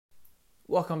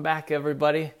Welcome back,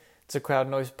 everybody. It's a Crowd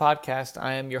Noise podcast.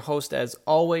 I am your host, as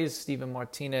always, Steven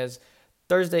Martinez.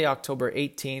 Thursday, October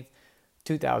 18th,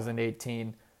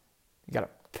 2018. We got a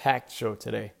packed show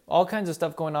today. All kinds of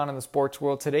stuff going on in the sports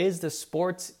world. Today is the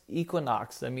sports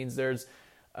equinox. That means there's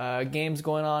games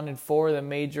going on in four of the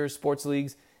major sports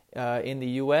leagues in the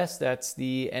U.S. That's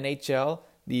the NHL,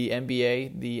 the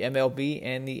NBA, the MLB,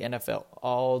 and the NFL.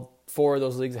 All four of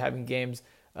those leagues are having games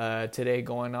today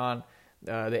going on.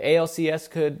 The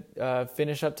ALCS could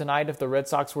finish up tonight if the Red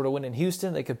Sox were to win in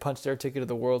Houston. They could punch their ticket to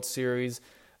the World Series.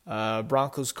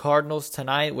 Broncos-Cardinals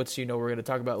tonight, which we're going to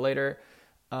talk about later.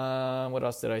 What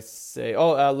else did I say?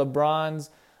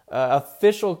 LeBron's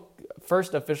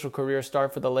first official career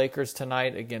start for the Lakers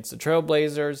tonight against the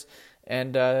Trailblazers.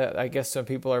 And I guess some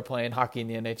people are playing hockey in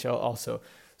the NHL also.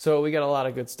 So we got a lot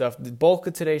of good stuff. The bulk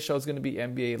of today's show is going to be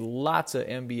NBA. Lots of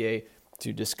NBA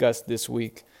to discuss this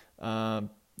week.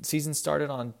 Season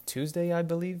started on Tuesday, I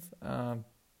believe.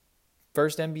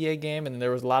 First NBA game, and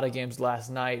there was a lot of games last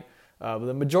night.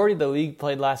 The majority of the league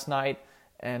played last night,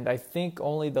 and I think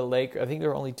only the Lakers. I think there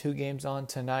were only two games on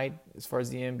tonight as far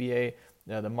as the NBA.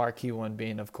 The marquee one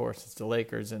being, of course, it's the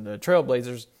Lakers and the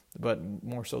Trailblazers, but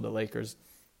more so the Lakers.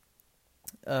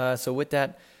 So with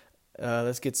that,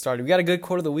 let's get started. We got a good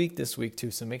quote of the week this week too,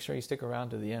 so make sure you stick around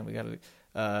to the end. We got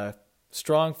a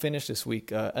strong finish this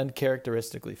week,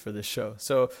 uncharacteristically for this show.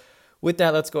 So with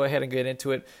that, let's go ahead and get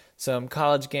into it. Some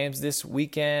college games this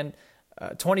weekend.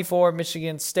 24,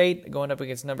 Michigan State going up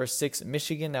against number 6,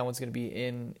 Michigan. That one's going to be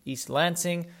in East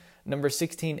Lansing. Number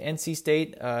 16, NC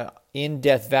State in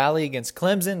Death Valley against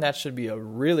Clemson. That should be a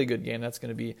really good game. That's going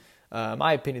to be, in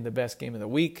my opinion, the best game of the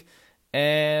week.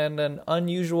 And an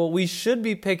unusual, we should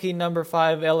be picking number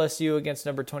 5, LSU against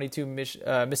number 22,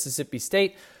 Mississippi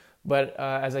State. But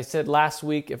as I said last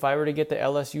week, if I were to get the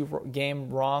LSU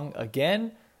game wrong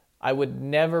again, I would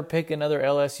never pick another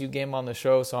LSU game on the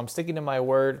show. So I'm sticking to my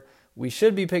word. We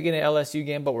should be picking an LSU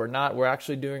game, but we're not. We're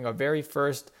actually doing our very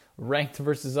first ranked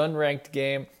versus unranked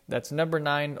game. That's number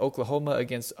 9, Oklahoma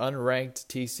against unranked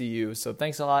TCU. So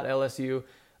thanks a lot, LSU.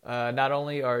 Not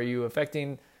only are you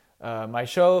affecting my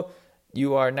show,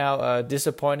 you are now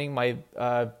disappointing my,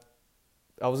 I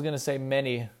was going to say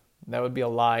many. That would be a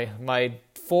lie. My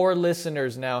 4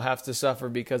 listeners now have to suffer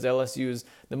because LSU is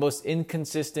the most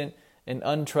inconsistent and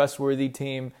untrustworthy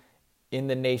team in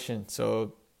the nation.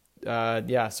 So,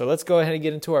 so let's go ahead and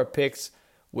get into our picks,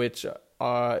 which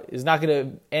is not going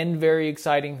to end very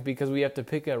exciting because we have to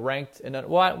pick a ranked. And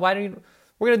we're going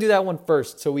to do that one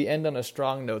first, so we end on a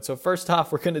strong note. So first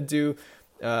off, we're going to do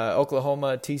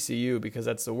Oklahoma TCU because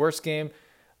that's the worst game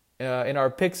in our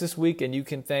picks this week, and you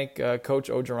can thank Coach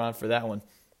Orgeron for that one.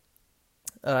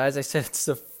 As I said, it's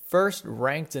the first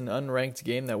ranked and unranked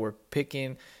game that we're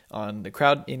picking on the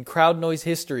crowd noise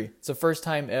history. It's the first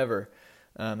time ever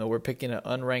that we're picking an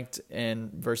unranked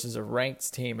versus a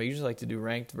ranked team. I usually like to do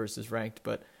ranked versus ranked,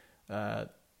 but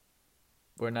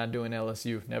we're not doing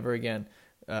LSU. Never again.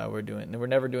 We're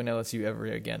never doing LSU ever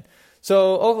again.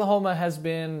 So Oklahoma has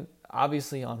been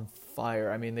obviously on fire.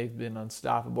 I mean, they've been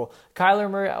unstoppable. Kyler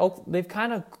Murray, they've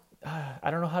kind of, I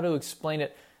don't know how to explain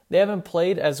it. They haven't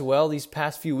played as well these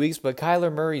past few weeks, but Kyler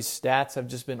Murray's stats have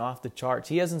just been off the charts.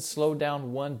 He hasn't slowed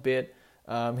down one bit.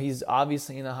 He's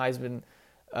obviously in the Heisman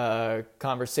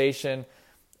conversation,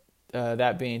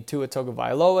 that being Tua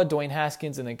Tagovailoa, Dwayne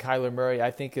Haskins, and then Kyler Murray. I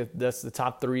think that's the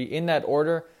top 3 in that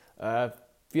order. If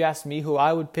you ask me who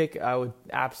I would pick, I would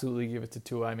absolutely give it to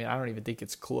Tua. I mean, I don't even think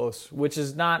it's close, which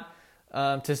is not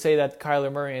to say that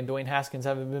Kyler Murray and Dwayne Haskins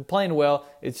haven't been playing well.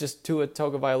 It's just Tua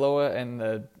Tagovailoa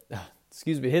and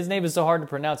his name is so hard to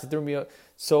pronounce. It threw me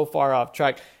so far off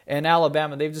track. And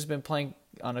Alabama, they've just been playing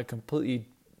on a completely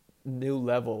new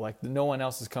level. Like, no one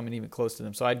else is coming even close to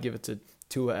them. So I'd give it to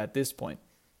Tua at this point.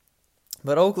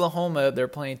 But Oklahoma, they're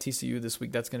playing TCU this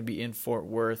week. That's going to be in Fort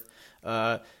Worth.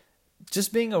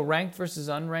 Just being a ranked versus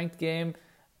unranked game,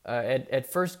 at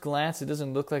first glance, it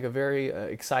doesn't look like a very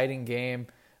exciting game.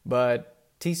 But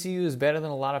TCU is better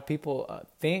than a lot of people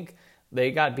think.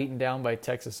 They got beaten down by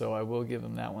Texas, so I will give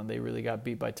them that one. They really got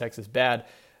beat by Texas bad.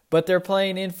 But they're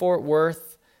playing in Fort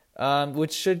Worth,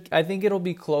 I think it'll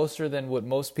be closer than what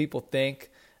most people think.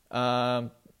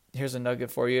 Here's a nugget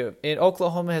for you.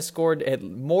 Oklahoma has scored at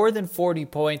more than 40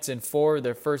 points in 4 of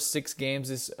their first 6 games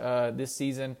this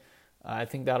season. I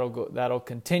think that'll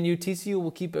continue. TCU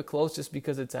will keep it close just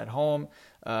because it's at home.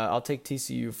 I'll take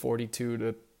TCU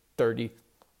 42-30.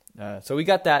 So we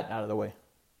got that out of the way.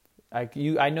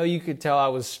 I know you could tell I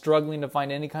was struggling to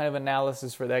find any kind of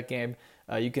analysis for that game.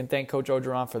 You can thank Coach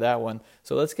Orgeron for that one.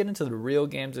 So let's get into the real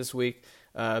games this week.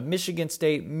 Michigan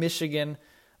State, Michigan.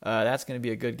 That's going to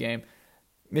be a good game.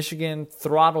 Michigan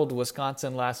throttled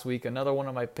Wisconsin last week. Another one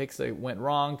of my picks that went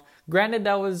wrong. Granted,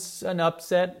 that was an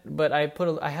upset, but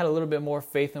I had a little bit more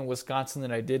faith in Wisconsin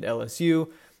than I did LSU.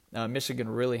 Michigan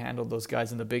really handled those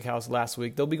guys in the Big House last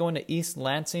week. They'll be going to East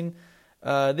Lansing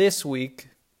this week,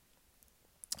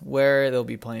 where they'll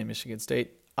be playing Michigan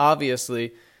State.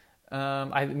 Obviously,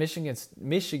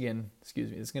 Michigan.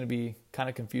 Excuse me. It's going to be kind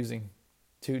of confusing.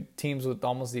 Two teams with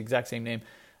almost the exact same name.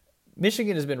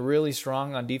 Michigan has been really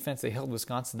strong on defense. They held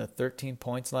Wisconsin to 13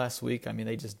 points last week. I mean,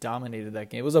 they just dominated that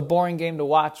game. It was a boring game to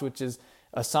watch, which is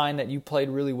a sign that you played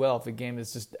really well if a game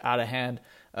is just out of hand.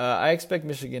 I expect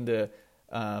Michigan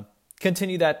to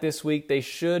continue that this week. They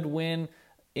should win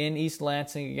in East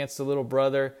Lansing against the little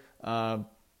brother,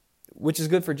 which is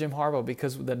good for Jim Harbaugh,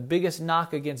 because the biggest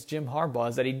knock against Jim Harbaugh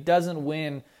is that he doesn't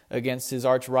win against his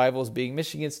arch rivals, being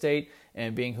Michigan State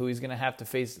and being who he's going to have to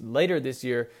face later this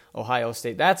year, Ohio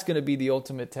State. That's going to be the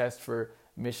ultimate test for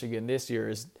Michigan this year,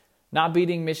 is not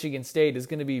beating Michigan State. Is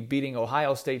going to be beating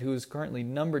Ohio State, who is currently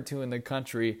number 2 in the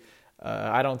country.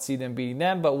 I don't see them beating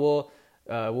them, but we'll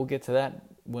get to that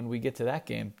when we get to that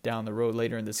game down the road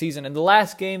later in the season. And the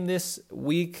last game this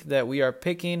week that we are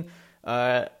picking,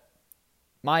 my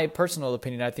personal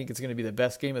opinion, I think it's going to be the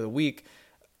best game of the week.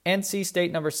 NC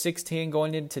State, number 16,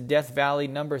 going into Death Valley,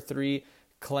 number 3,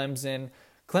 Clemson.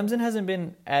 Clemson hasn't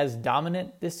been as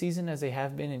dominant this season as they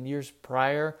have been in years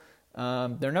prior.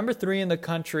 They're number 3 in the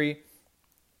country,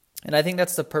 and I think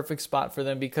that's the perfect spot for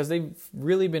them because they've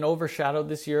really been overshadowed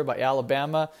this year by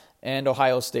Alabama and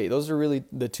Ohio State. Those are really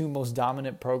the 2 most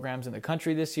dominant programs in the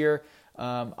country this year.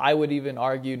 I would even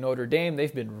argue Notre Dame.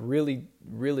 They've been really,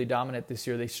 really dominant this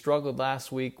year. They struggled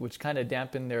last week, which kind of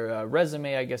dampened their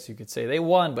resume, I guess you could say. They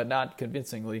won, but not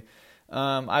convincingly.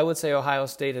 I would say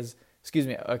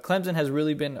Clemson has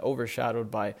really been overshadowed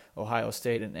by Ohio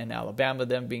State and Alabama,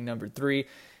 them being number 3.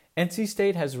 NC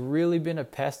State has really been a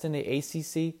pest in the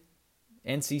ACC.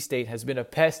 NC State has been a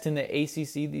pest in the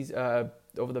ACC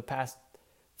over the past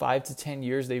 5 to 10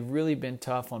 years. They've really been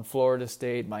tough on Florida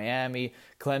State, Miami,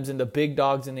 Clemson, the big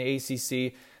dogs in the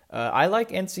ACC. I like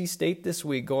NC State this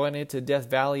week going into Death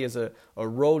Valley as a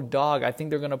road dog. I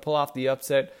think they're going to pull off the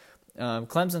upset.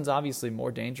 Clemson's obviously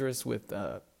more dangerous with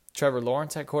Trevor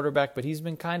Lawrence at quarterback, but he's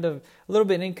been kind of a little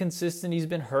bit inconsistent. He's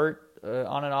been hurt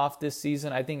on and off this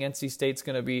season. I think NC State's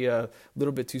going to be a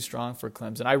little bit too strong for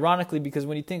Clemson. Ironically, because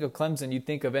when you think of Clemson, you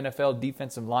think of NFL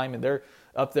defensive linemen. They're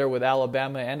up there with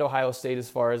Alabama and Ohio State as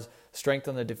far as strength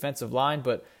on the defensive line,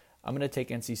 but I'm going to take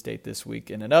NC State this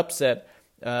week in an upset,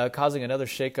 causing another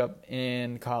shakeup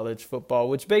in college football,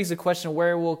 which begs the question,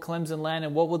 where will Clemson land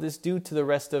and what will this do to the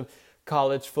rest of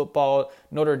college football?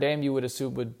 Notre Dame, you would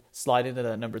assume, would slide into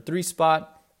that number 3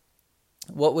 spot.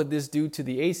 What would this do to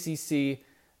the ACC?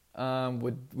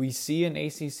 Would we see an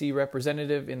ACC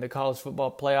representative in the college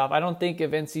football playoff? I don't think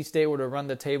if NC State were to run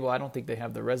the table, I don't think they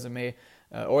have the resume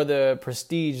or the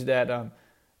prestige that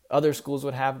other schools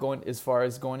would have going as far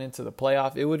as going into the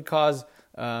playoff. It would cause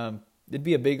it'd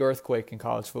be a big earthquake in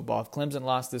college football if Clemson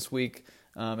lost this week.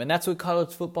 And that's what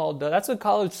college football does. That's what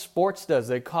college sports does.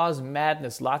 They cause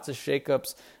madness, lots of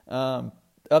shakeups,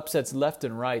 upsets left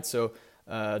and right. So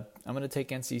I'm going to take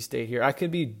NC State here. I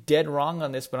could be dead wrong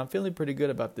on this, but I'm feeling pretty good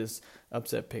about this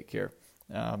upset pick here.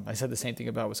 I said the same thing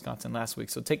about Wisconsin last week,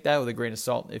 so take that with a grain of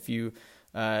salt. If you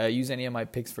use any of my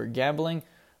picks for gambling,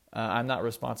 I'm not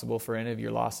responsible for any of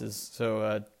your losses.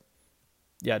 So,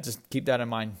 just keep that in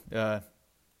mind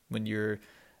when you're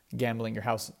gambling your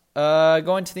house.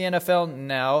 Going to the NFL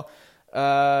now.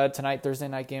 Tonight, Thursday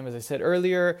night game, as I said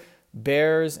earlier,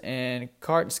 Broncos and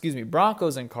Cardinals.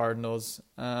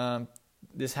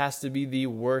 This has to be the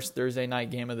worst Thursday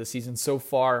night game of the season so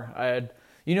far.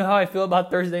 You know how I feel about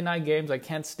Thursday night games. I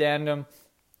can't stand them.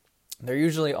 They're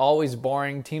usually always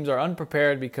boring. Teams are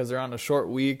unprepared because they're on a short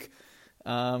week.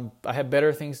 I have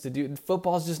better things to do.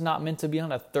 Football's just not meant to be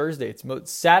on a Thursday.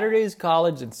 Saturday's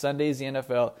college and Sunday's the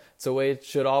NFL. It's the way it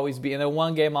should always be. And then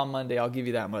one game on Monday, I'll give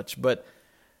you that much. But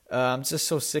I'm just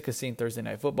so sick of seeing Thursday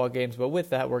night football games. But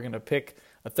with that, we're going to pick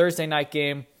a Thursday night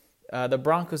game. The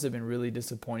Broncos have been really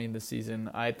disappointing this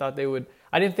season. I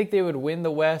didn't think they would win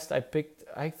the West. I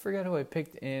forget who I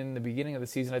picked in the beginning of the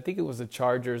season. I think it was the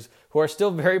Chargers, who are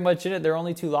still very much in it. Their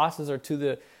only 2 losses are to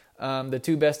the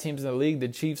 2 best teams in the league, the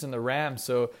Chiefs and the Rams.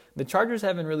 So the Chargers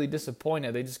haven't really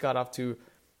disappointed. They just got off to,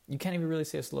 you can't even really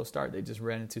say a slow start. They just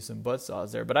ran into some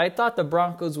buzzsaws there. But I thought the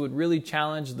Broncos would really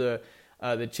challenge the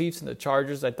Chiefs and the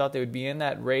Chargers. I thought they would be in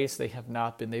that race. They have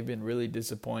not been. They've been really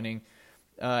disappointing.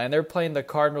 And they're playing the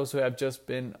Cardinals, who have just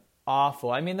been awful.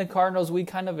 I mean, the Cardinals, we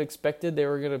kind of expected they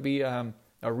were going to be a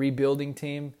rebuilding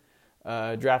team,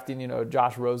 drafting,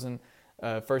 Josh Rosen,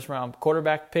 first-round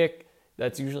quarterback pick.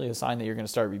 that's usually a sign that you're going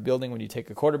to start rebuilding when you take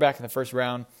a quarterback in the first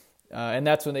round. And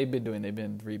that's what they've been doing. They've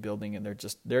been rebuilding, and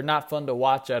they're not fun to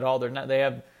watch at all. They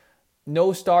have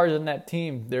no stars in that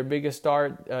team. Their biggest star,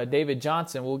 David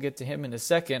Johnson, we'll get to him in a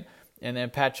second, and then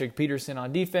Patrick Peterson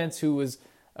on defense, who was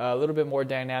a little bit more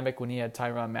dynamic when he had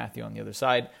Tyrann Mathieu on the other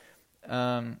side.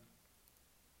 The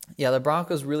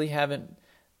Broncos really haven't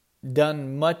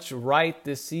done much right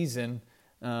this season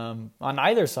on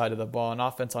either side of the ball, on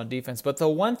offense, on defense. But the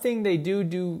one thing they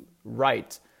do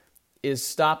right is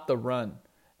stop the run.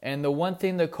 And the one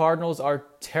thing the Cardinals are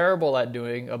terrible at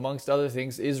doing, amongst other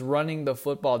things, is running the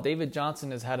football. David Johnson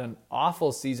has had an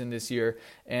awful season this year,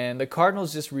 and the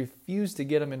Cardinals just refuse to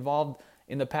get him involved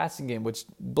in the passing game, which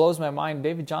blows my mind.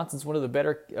 David Johnson's one of the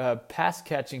better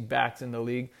pass-catching backs in the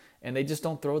league, and they just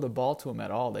don't throw the ball to him at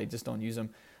all. They just don't use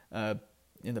him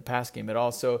in the pass game at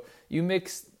all. So you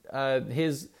mix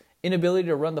his inability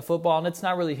to run the football, and it's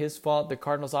not really his fault. The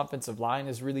Cardinals' offensive line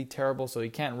is really terrible, so he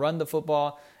can't run the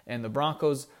football, and the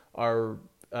Broncos are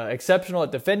exceptional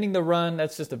at defending the run.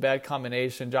 That's just a bad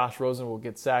combination. Josh Rosen will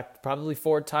get sacked probably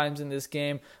 4 times in this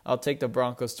game. I'll take the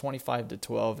Broncos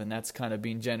 25-12, and that's kind of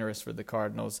being generous for the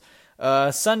Cardinals.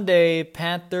 Sunday,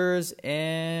 Panthers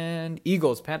and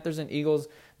Eagles. Panthers and Eagles.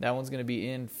 That one's going to be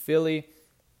in Philly.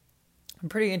 A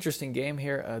pretty interesting game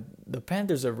here. The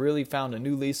Panthers have really found a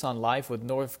new lease on life with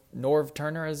Norv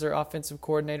Turner as their offensive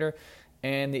coordinator.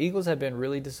 And the Eagles have been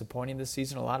really disappointing this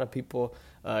season. A lot of people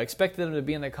expected them to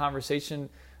be in the conversation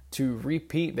to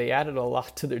repeat. They added a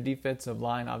lot to their defensive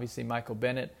line. Obviously, Michael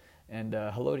Bennett and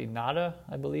Haloti Ngata,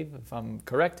 I believe, if I'm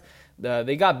correct.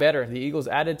 They got better. The Eagles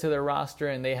added to their roster,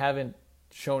 and they haven't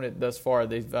shown it thus far.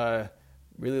 They've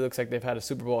really looks like they've had a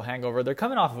Super Bowl hangover. They're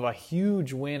coming off of a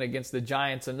huge win against the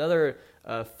Giants, another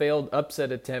failed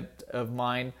upset attempt of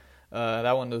mine.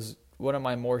 That one was one of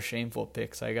my more shameful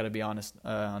picks, I got to be honest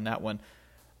on that one.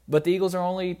 But the Eagles are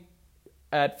only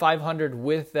at 500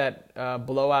 with that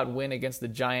blowout win against the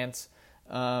Giants.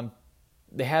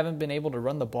 They haven't been able to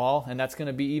run the ball, and that's going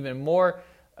to be even more,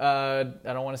 I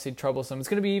don't want to say troublesome. It's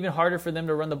going to be even harder for them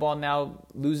to run the ball now,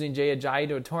 losing Jay Ajayi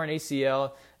to a torn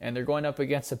ACL, and they're going up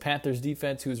against the Panthers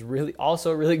defense, who's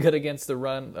also really good against the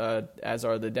run, as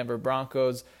are the Denver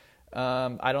Broncos.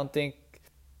 I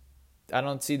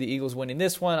don't see the Eagles winning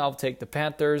this one. I'll take the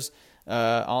Panthers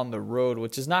on the road,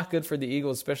 which is not good for the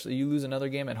Eagles, especially you lose another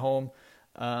game at home.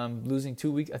 Losing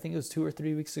 2 weeks, I think it was 2 or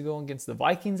 3 weeks ago against the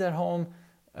Vikings at home.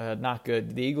 Not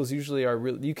good. The Eagles usually are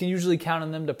you can usually count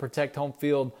on them to protect home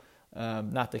field.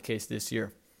 Not the case this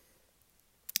year.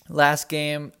 Last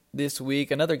game this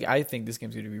week, I think this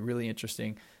game's going to be really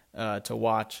interesting to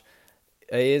watch,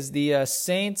 is the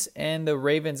Saints and the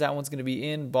Ravens. That one's going to be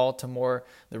in Baltimore.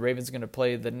 The Ravens are going to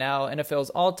play the now NFL's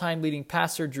all-time leading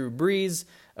passer, Drew Brees,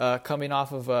 coming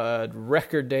off of a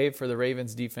record day for the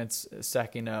Ravens defense,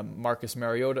 sacking Marcus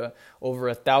Mariota over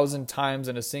 1,000 times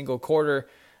in a single quarter.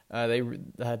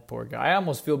 That poor guy. I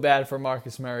almost feel bad for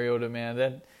Marcus Mariota,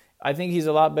 man. I think he's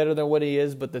a lot better than what he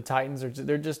is, but the Titans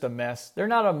they're just a mess. They're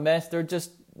not a mess.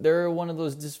 They're one of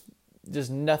those just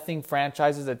nothing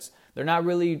franchises they're not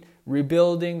really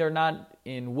rebuilding. They're not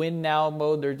in win now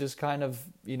mode. They're just kind of,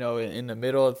 in the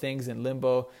middle of things, in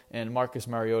limbo. And Marcus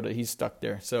Mariota, he's stuck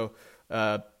there. So,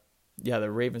 the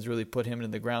Ravens really put him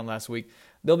into the ground last week.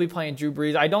 They'll be playing Drew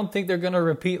Brees. I don't think they're going to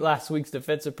repeat last week's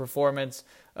defensive performance.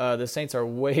 The Saints are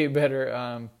way better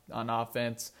on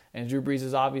offense. And Drew Brees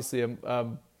is obviously a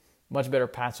much better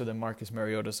passer than Marcus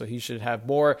Mariota, so he should have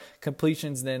more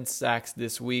completions than sacks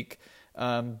this week.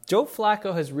 Joe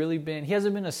Flacco he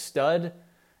hasn't been a stud.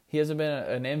 He hasn't been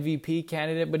an MVP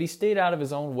candidate, but he stayed out of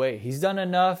his own way. He's done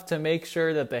enough to make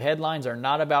sure that the headlines are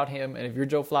not about him. And if you're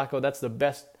Joe Flacco, that's the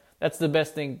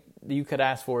best thing that you could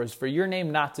ask for, is for your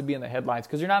name not to be in the headlines,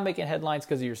 because you're not making headlines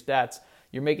because of your stats.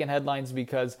 You're making headlines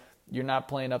because you're not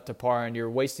playing up to par and you're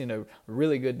wasting a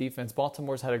really good defense.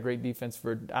 Baltimore's had a great defense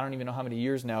for I don't even know how many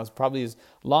years now. It's probably as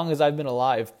long as I've been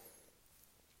alive.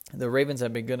 The Ravens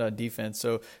have been good on defense.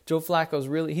 So Joe Flacco's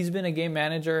he's been a game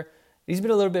manager. He's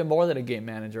been a little bit more than a game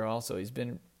manager also. He's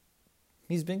been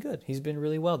good. He's been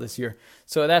really well this year.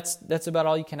 So that's about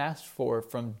all you can ask for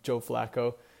from Joe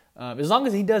Flacco. As long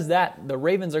as he does that, the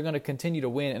Ravens are going to continue to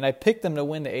win. And I picked them to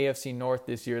win the AFC North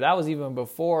this year. That was even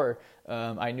before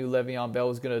I knew Le'Veon Bell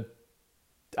was going to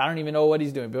 – I don't even know what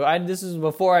he's doing. But this is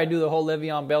before I knew the whole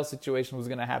Le'Veon Bell situation was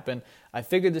going to happen. I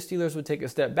figured the Steelers would take a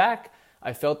step back.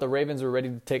 I felt the Ravens were ready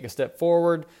to take a step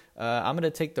forward. I'm going to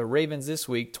take the Ravens this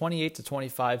week,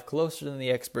 28-25, closer than the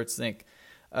experts think.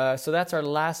 So that's our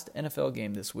last NFL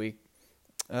game this week.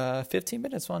 15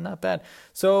 minutes, well, not bad.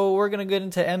 So we're going to get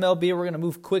into MLB. We're going to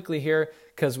move quickly here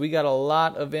because we got a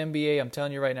lot of NBA. I'm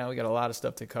telling you right now, we got a lot of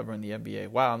stuff to cover in the NBA.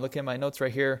 Wow, I'm looking at my notes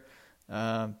right here.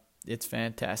 It's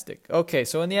fantastic. Okay,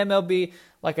 so in the MLB,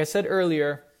 like I said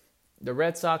earlier, the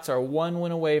Red Sox are 1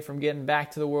 win away from getting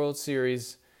back to the World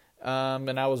Series,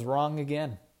 and I was wrong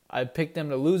again. I picked them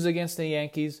to lose against the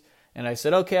Yankees, and I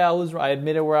said, okay, I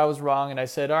admitted where I was wrong, and I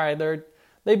said, all right,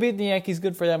 they beat the Yankees,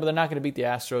 good for them, but they're not going to beat the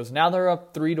Astros. Now they're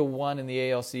up 3-1 in the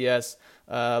ALCS.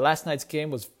 Last night's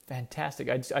game was fantastic.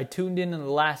 I tuned in the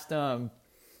last.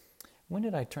 When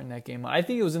did I turn that game on? I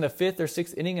think it was in the 5th or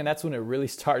 6th inning, and that's when it really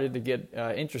started to get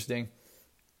interesting.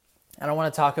 I don't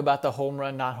want to talk about the home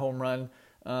run, not home run.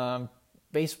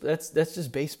 That's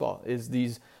just baseball. Is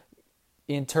these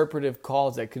interpretive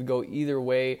calls that could go either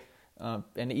way,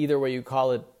 and either way you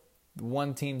call it,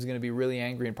 one team's going to be really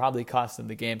angry and probably cost them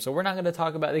the game. So we're not going to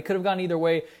talk about it. They could have gone either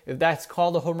way. If that's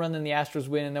called a home run, then the Astros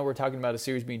win, and then we're talking about a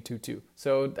series being 2-2.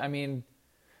 So, I mean,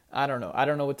 I don't know. I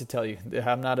don't know what to tell you.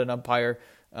 I'm not an umpire.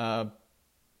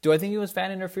 Do I think it was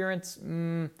fan interference?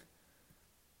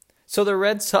 So the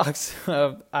Red Sox,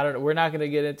 I don't know. We're not going to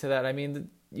get into that. I mean,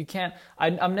 you can't.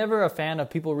 I'm never a fan of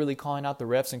people really calling out the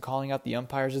refs and calling out the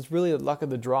umpires. It's really the luck of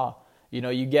the draw. You know,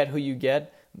 you get who you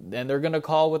get, and they're going to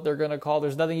call what they're going to call.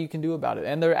 There's nothing you can do about it.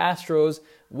 And the Astros,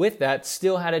 with that,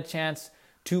 still had a chance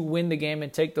to win the game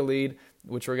and take the lead,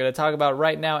 which we're going to talk about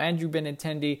right now. Andrew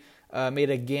Benintendi made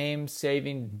a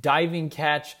game-saving diving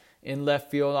catch in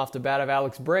left field off the bat of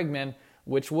Alex Bregman,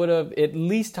 which would have at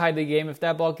least tied the game. If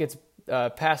that ball gets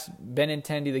past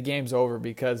Benintendi, the game's over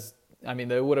because, I mean,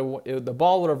 the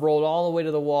ball would have rolled all the way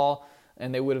to the wall,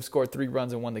 and they would have scored 3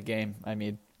 runs and won the game. I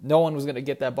mean, no one was going to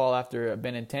get that ball after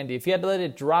Benintendi. If he had to let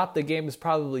it drop, the game was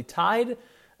probably tied,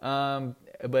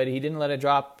 but he didn't let it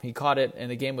drop. He caught it, and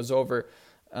the game was over.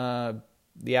 The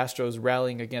Astros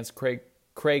rallying against Craig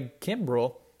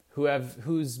Kimbrell,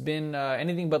 who's been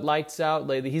anything but lights out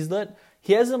lately.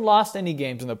 He hasn't lost any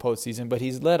games in the postseason, but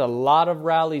he's let a lot of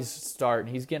rallies start.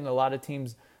 He's getting a lot of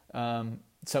teams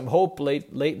some hope late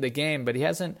in the game, but he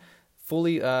hasn't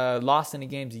fully lost any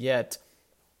games yet.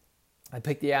 I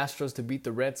picked the Astros to beat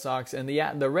the Red Sox, and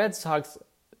the Red Sox,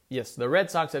 yes, the Red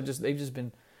Sox they've just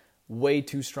been way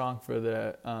too strong for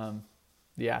the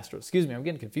Astros. Excuse me, I'm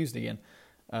getting confused again.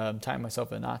 Tying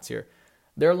myself in knots here.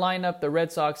 Their lineup, the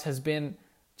Red Sox, has been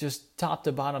just top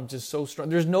to bottom, just so strong.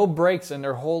 There's no breaks in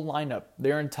their whole lineup.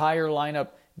 Their entire lineup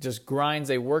just grinds.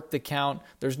 They work the count.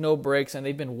 There's no breaks, and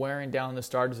they've been wearing down the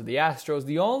starters of the Astros.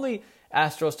 The only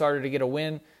Astro starter to get a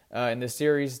win in this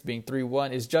series, being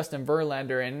 3-1, is Justin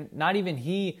Verlander, and not even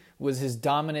he was his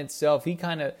dominant self. He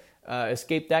kind of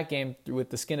escaped that game with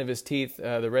the skin of his teeth.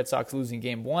 The Red Sox losing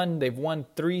game 1. They've won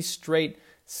 3 straight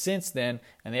since then,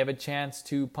 and they have a chance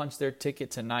to punch their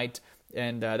ticket tonight.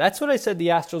 And that's what I said the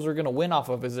Astros are going to win off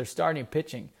of, is their starting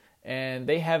pitching. And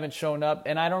they haven't shown up.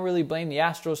 And I don't really blame the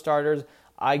Astros starters.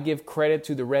 I give credit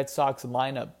to the Red Sox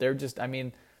lineup. They're just, I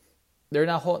mean, they're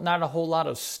not a whole lot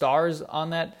of stars on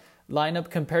that lineup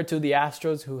compared to the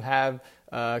Astros, who have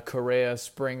Correa,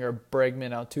 Springer,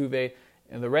 Bregman, Altuve.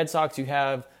 And the Red Sox, you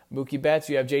have Mookie Betts,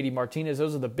 you have JD Martinez.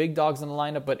 Those are the big dogs in the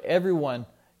lineup. But everyone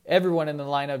in the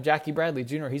lineup, Jackie Bradley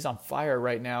Jr., he's on fire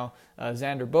right now.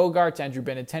 Xander Bogaerts, Andrew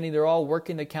Benintendi, they're all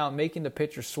working the count, making the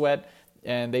pitcher sweat,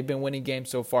 and they've been winning games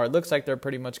so far. It looks like they're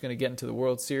pretty much going to get into the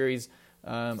World Series.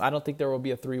 I don't think there will be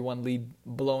a 3-1 lead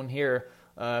blown here.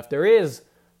 If there is,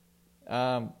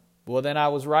 well, then I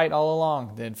was right all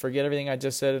along. Then forget everything I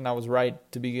just said, and I was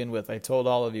right to begin with. I told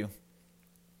all of you.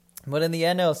 But in the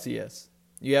NLCS,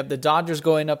 you have the Dodgers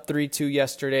going up 3-2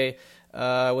 yesterday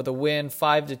with a win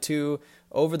 5-2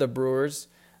 over the Brewers.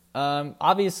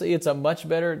 Obviously, it's a much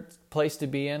better place to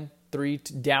be in,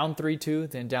 down 3-2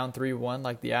 than down 3-1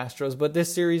 like the Astros. But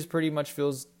this series pretty much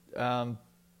feels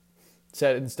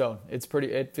set in stone.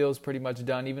 It feels pretty much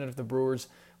done. Even if the Brewers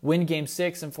win Game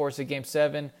 6 and force a Game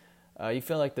 7, you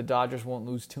feel like the Dodgers won't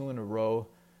lose 2 in a row.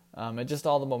 And just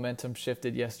all the momentum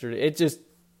shifted yesterday.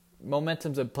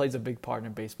 Momentum plays a big part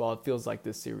in baseball. It feels like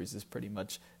this series is pretty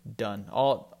much done.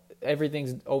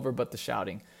 Everything's over but the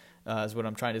shouting. Is what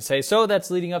I'm trying to say. So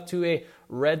that's leading up to a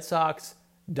Red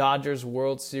Sox-Dodgers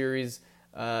World Series,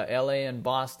 LA and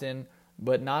Boston,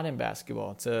 but not in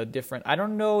basketball. It's a different. I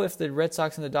don't know if the Red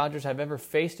Sox and the Dodgers have ever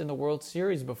faced in the World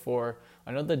Series before.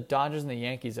 I know the Dodgers and the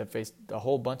Yankees have faced a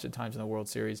whole bunch of times in the World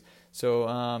Series.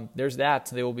 So there's that.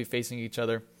 They will be facing each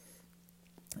other.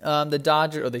 The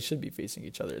Dodgers, or they should be facing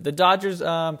each other. The Dodgers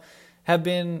have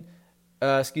been,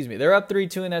 they're up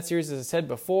 3-2 in that series, as I said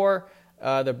before.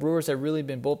 The Brewers have really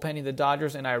been bullpenning the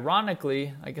Dodgers, and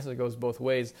ironically, I guess it goes both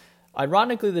ways,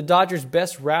 Ironically, the Dodgers'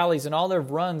 best rallies and all their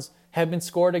runs have been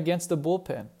scored against the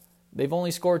bullpen. They've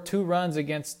only scored 2 runs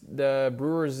against the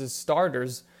Brewers'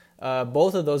 starters,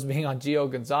 both of those being on Gio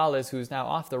Gonzalez, who's now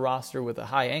off the roster with a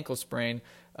high ankle sprain.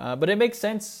 But it makes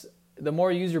sense. The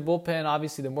more you use your bullpen,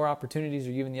 obviously, the more opportunities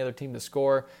you're giving the other team to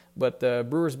score. But the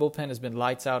Brewers' bullpen has been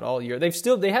lights out all year.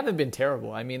 They haven't been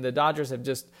terrible. I mean, the Dodgers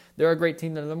they're a great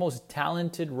team. They're the most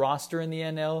talented roster in the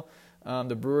NL.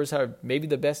 The Brewers are maybe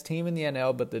the best team in the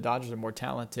NL, but the Dodgers are more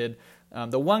talented.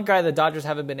 The one guy the Dodgers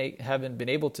haven't been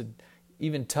able to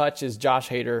even touch is Josh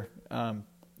Hader.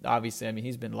 Obviously, I mean,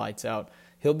 he's been lights out.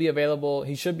 He'll be available.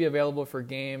 He should be available for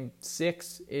Game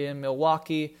 6 in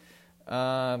Milwaukee.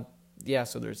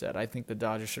 So there's that. I think the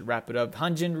Dodgers should wrap it up.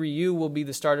 Hyun-Jin Ryu will be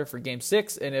the starter for Game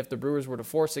 6, and if the Brewers were to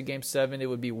force a Game 7, it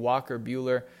would be Walker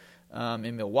Buehler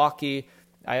in Milwaukee.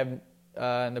 I have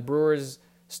and the Brewers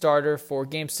starter for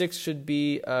Game 6 should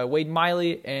be Wade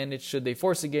Miley, and should they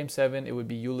force a Game 7, it would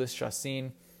be Ulyss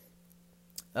Chacin.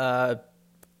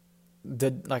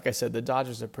 Like I said, the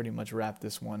Dodgers have pretty much wrapped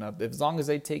this one up. As long as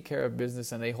they take care of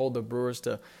business and they hold the Brewers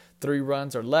to 3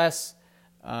 runs or less,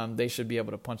 they should be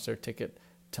able to punch their ticket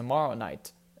tomorrow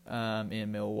night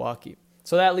in Milwaukee.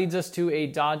 So that leads us to a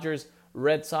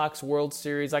Dodgers-Red Sox World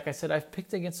Series. Like I said, I've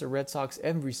picked against the Red Sox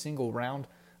every single round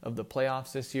of the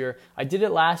playoffs this year. I did it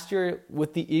last year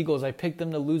with the Eagles. I picked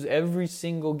them to lose every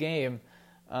single game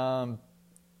in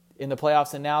the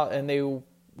playoffs, and they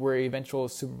were eventual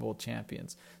Super Bowl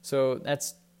champions. So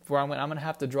that's where I'm going to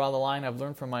have to draw the line. I've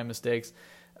learned from my mistakes.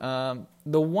 The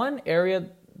one area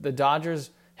the Dodgers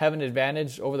have an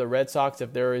advantage over the Red Sox,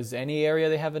 if there is any area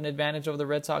they have an advantage over the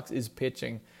Red Sox, is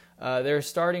pitching. Their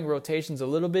starting rotation's a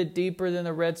little bit deeper than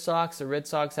the Red Sox. The Red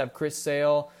Sox have Chris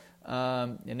Sale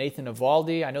and Nathan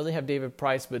Eovaldi. I know they have David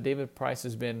Price, but David Price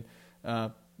has been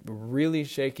really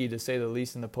shaky, to say the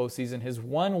least, in the postseason. His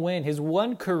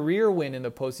one career win in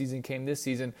the postseason came this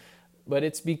season, but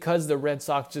it's because the Red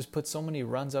Sox just put so many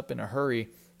runs up in a hurry.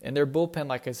 And their bullpen,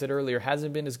 like I said earlier,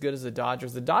 hasn't been as good as the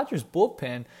Dodgers. The Dodgers'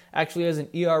 bullpen actually has an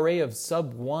ERA of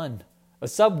sub-1. A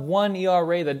sub-1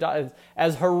 ERA.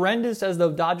 As horrendous as the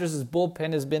Dodgers'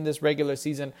 bullpen has been this regular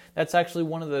season, that's actually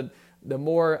one of the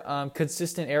more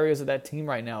consistent areas of that team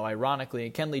right now, ironically.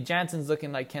 And Kenley Jansen's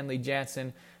looking like Kenley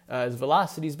Jansen. His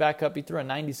velocity's back up. He threw a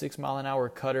 96-mile-an-hour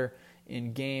cutter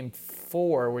in Game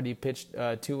 4 where he pitched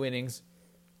 2 innings.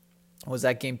 Was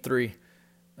that Game 3?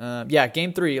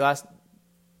 Game 3.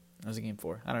 Was it Game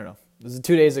 4? I don't know. This is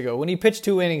 2 days ago. When he pitched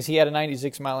 2 innings, he had a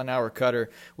 96-mile-an-hour cutter,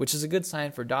 which is a good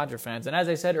sign for Dodger fans. And as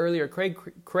I said earlier, Craig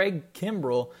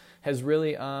Kimbrell has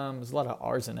really there's a lot of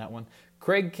R's in that one.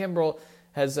 Craig Kimbrell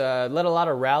has let a lot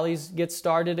of rallies get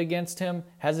started against him.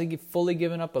 Hasn't fully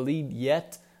given up a lead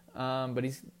yet, but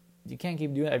you can't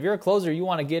keep doing that. If you're a closer, you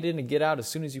want to get in and get out as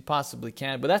soon as you possibly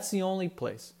can. But that's the only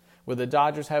place where the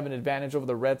Dodgers have an advantage over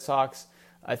the Red Sox.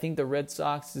 I think the Red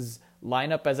Sox's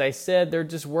lineup, as I said, they're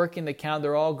just working the count.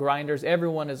 They're all grinders.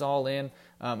 Everyone is all in.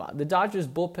 The Dodgers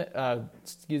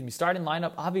starting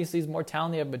lineup obviously is more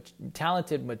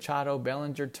talented. Machado,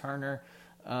 Bellinger, Turner,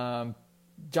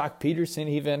 Jock Peterson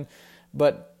even.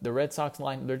 But the Red Sox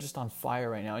line, they're just on fire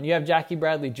right now. And you have Jackie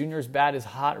Bradley Jr.'s bat is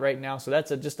hot right now, so that's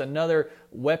just another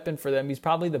weapon for them. He's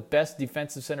probably the best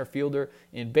defensive center fielder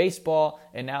in baseball,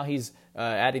 and now he's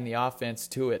adding the offense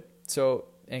to it.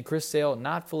 And Chris Sale,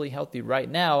 not fully healthy right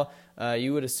now.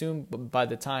 You would assume by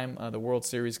the time the World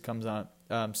Series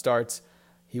starts,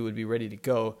 he would be ready to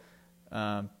go.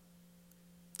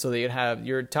 So they would have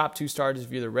your top 2 starters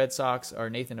if you're the Red Sox are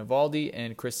Nathan Eovaldi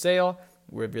and Chris Sale.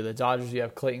 Where if you're the Dodgers, you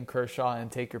have Clayton Kershaw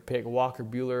and take your pick, Walker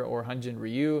Buehler or Hyun-Jin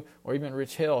Ryu, or even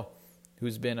Rich Hill,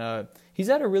 who's been he's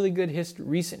had a really good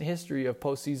recent history of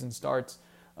postseason starts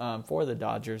for the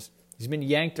Dodgers. He's been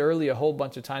yanked early a whole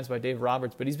bunch of times by Dave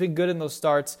Roberts, but he's been good in those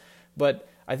starts. But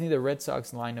I think the Red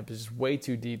Sox lineup is just way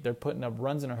too deep. They're putting up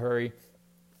runs in a hurry.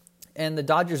 And the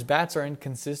Dodgers' bats are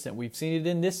inconsistent. We've seen it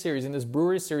in this series. In this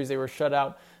Brewers series, they were shut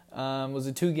out. Was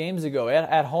it 2 games ago?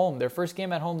 At home. Their first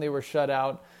game at home, they were shut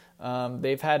out.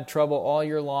 They've had trouble all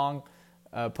year long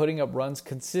putting up runs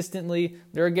consistently.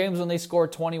 There are games when they score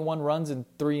 21 runs in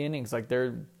 3 innings. Like,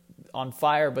 they're on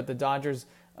fire, but the Dodgers,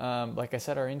 like I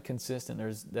said, are inconsistent.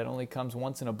 That only comes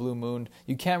once in a blue moon.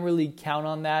 You can't really count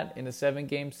on that in a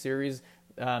 7-game series.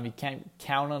 You can't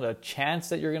count on a chance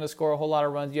that you're going to score a whole lot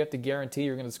of runs. You have to guarantee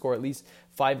you're going to score at least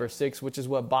 5 or 6, which is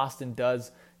what Boston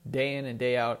does day in and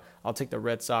day out. I'll take the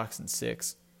Red Sox in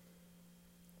 6.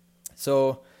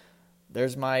 So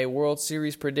there's my World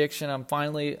Series prediction. I'm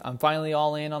finally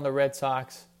all in on the Red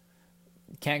Sox.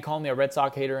 Can't call me a Red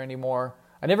Sox hater anymore.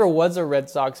 I never was a Red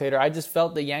Sox hater. I just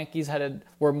felt the Yankees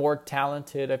were more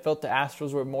talented. I felt the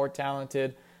Astros were more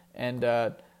talented, and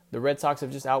The Red Sox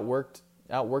have just outworked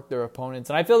their opponents.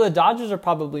 And I feel the Dodgers are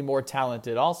probably more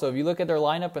talented also. If you look at their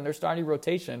lineup and their starting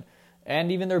rotation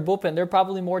and even their bullpen, they're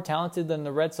probably more talented than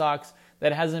the Red Sox.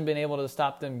 That hasn't been able to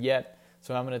stop them yet.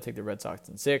 So I'm going to take the Red Sox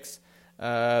in 6.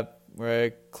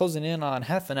 We're closing in on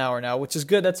half an hour now, which is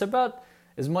good. That's about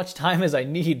as much time as I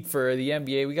need for the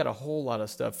NBA. We got a whole lot of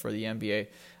stuff for the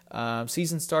NBA.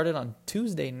 Season started on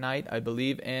Tuesday night, I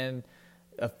believe, and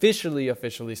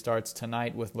officially starts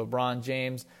tonight with LeBron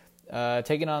James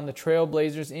taking on the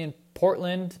Trailblazers in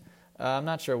Portland. I'm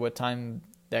not sure what time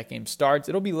that game starts.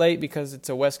 It'll be late because it's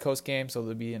a West Coast game, so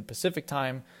it'll be in Pacific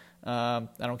time. I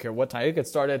don't care what time. It could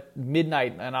start at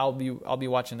midnight, and I'll be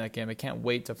watching that game. I can't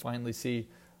wait to finally see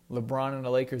LeBron in a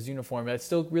Lakers uniform. I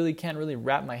still can't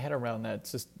wrap my head around that.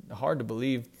 It's just hard to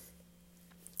believe.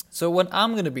 So what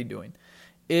I'm going to be doing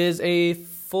is a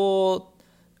full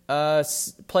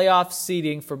playoff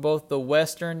seeding for both the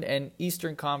Western and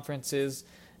Eastern conferences,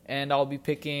 and I'll be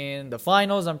picking the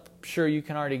finals. I'm sure you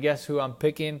can already guess who I'm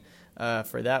picking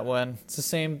for that one. It's the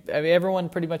same. I mean, everyone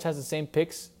pretty much has the same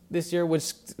picks this year,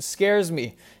 which scares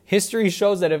me. History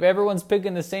shows that if everyone's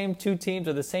picking the same two teams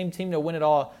or the same team to win it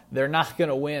all, they're not going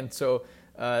to win. So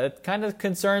it kind of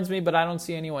concerns me, but I don't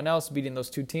see anyone else beating those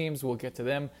two teams. We'll get to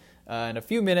them in a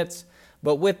few minutes.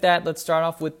 But with that, let's start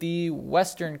off with the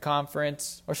Western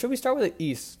Conference. Or should we start with the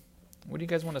East? What do you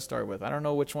guys want to start with? I don't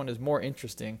know which one is more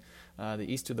interesting, the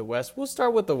East or the West. We'll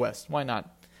start with the West. Why not?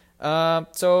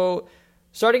 So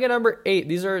starting at number 8,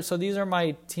 these are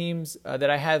my teams that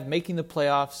I have making the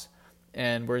playoffs,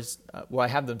 and I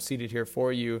have them seated here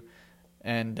for you,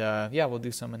 and we'll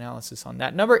do some analysis on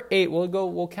that. Number 8,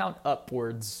 we'll count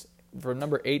upwards for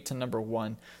number 8 to number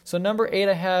 1. So number 8,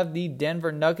 I have the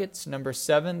Denver Nuggets. Number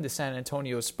 7, the San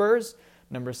Antonio Spurs.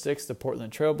 Number 6, the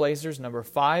Portland Trailblazers. Number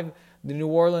 5, the New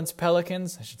Orleans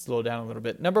Pelicans. I should slow down a little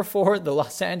bit. Number 4, the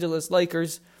Los Angeles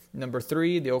Lakers. Number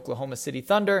 3, the Oklahoma City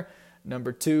Thunder.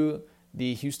 Number 2,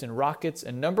 the Houston Rockets.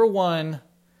 And number 1,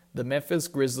 the Memphis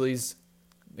Grizzlies,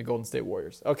 the Golden State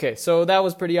Warriors. Okay, so that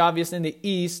was pretty obvious. In the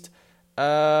East,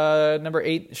 number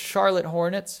 8, Charlotte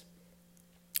Hornets.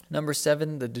 Number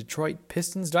 7, the Detroit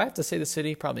Pistons. Do I have to say the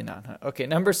city? Probably not. Huh? Okay,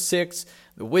 number 6,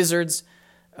 the Wizards.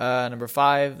 Number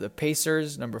 5, the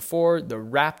Pacers. Number 4, the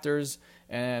Raptors.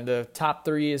 And the top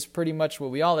 3 is pretty much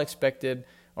what we all expected,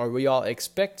 or we all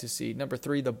expect to see. Number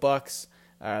 3, the Bucks.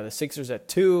 The Sixers at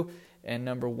 2. And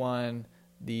number 1,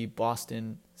 the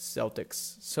Boston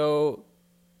Celtics. So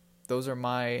those are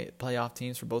my playoff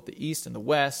teams for both the East and the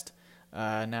West.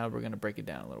 Now we're going to break it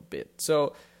down a little bit.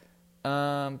 So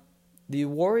the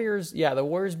Warriors, the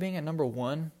Warriors being at number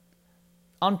 1,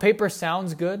 on paper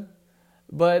sounds good,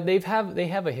 but they have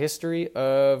a history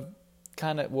of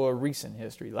a recent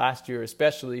history, last year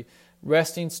especially,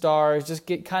 resting stars, just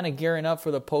gearing up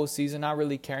for the postseason, not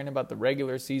really caring about the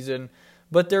regular season.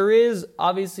 But there is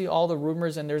obviously all the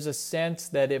rumors, and there's a sense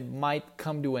that it might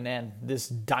come to an end. This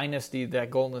dynasty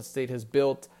that Golden State has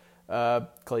built.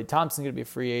 Klay Thompson's going to be a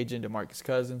free agent. DeMarcus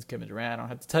Cousins, Kevin Durant. I don't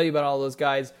have to tell you about all those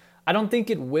guys. I don't think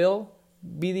it will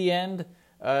be the end.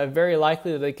 Very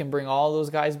likely that they can bring all those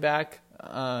guys back,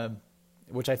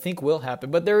 which I think will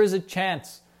happen. But there is a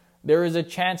chance. There is a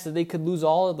chance that they could lose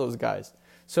all of those guys.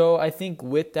 So I think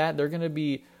with that, they're going to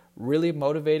be really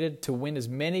motivated to win as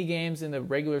many games in the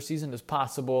regular season as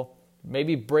possible,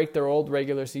 maybe break their old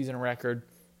regular season record,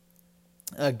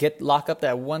 lock up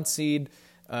that 1 seed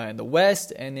in the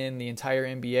West, and in the entire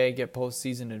NBA get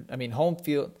postseason.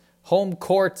 Home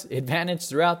court advantage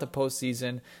throughout the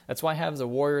postseason. That's why I have the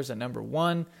Warriors at number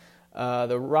 1,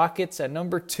 the Rockets at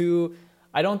number 2.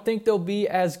 I don't think they'll be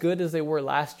as good as they were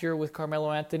last year with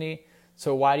Carmelo Anthony.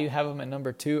 So why do you have them at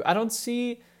number 2? I don't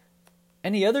see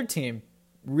any other team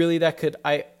really that could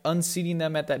unseating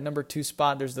them at that number 2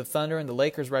 spot. There's the Thunder and the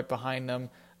Lakers right behind them.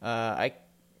 The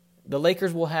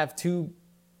Lakers will have two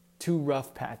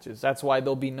rough patches. That's why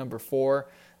they'll be number 4.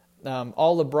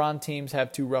 All LeBron teams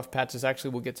have 2 rough patches.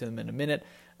 Actually, we'll get to them in a minute.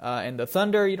 And the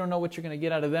Thunder, you don't know what you're going to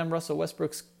get out of them. Russell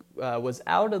Westbrook was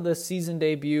out of the season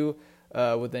debut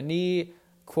with a knee,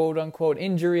 quote-unquote,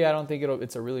 injury. I don't think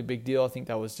it's a really big deal. I think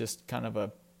that was just kind of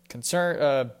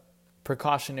a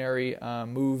precautionary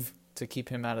move to keep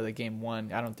him out of the game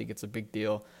 1. I don't think it's a big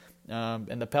deal.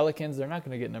 And the Pelicans, they're not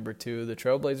going to get number 2. The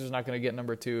Trailblazers are not going to get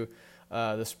number 2.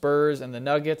 The Spurs and the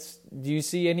Nuggets. Do you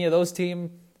see any of those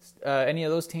teams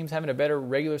having a better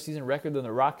regular season record than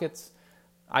the Rockets?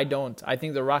 I don't. I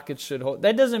think the Rockets should hold.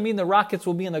 That doesn't mean the Rockets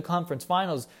will be in the conference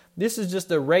finals. This is just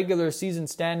the regular season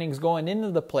standings going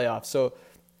into the playoffs. So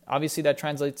obviously that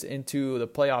translates into the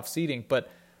playoff seeding. But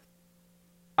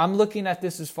I'm looking at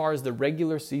this as far as the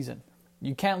regular season.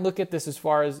 You can't look at this as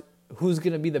far as who's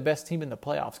going to be the best team in the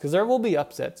playoffs, because there will be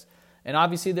upsets. And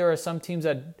obviously there are some teams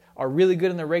that are really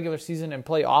good in the regular season and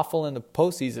play awful in the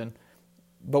postseason.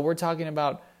 But we're talking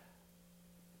about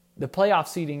the playoff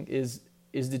seeding is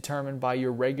determined by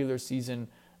your regular season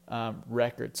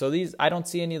record. So I don't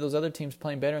see any of those other teams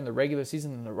playing better in the regular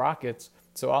season than the Rockets.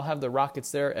 So I'll have the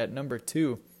Rockets there at number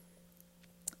 2.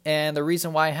 And the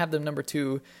reason why I have them number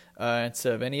 2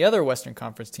 instead of any other Western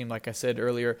Conference team, like I said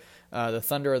earlier, the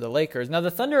Thunder or the Lakers. Now,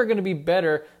 the Thunder are going to be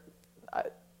better.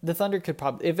 The Thunder could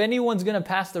probably, if anyone's going to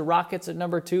pass the Rockets at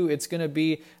number 2, it's going to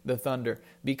be the Thunder,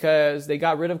 because they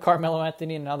got rid of Carmelo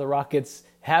Anthony and now the Rockets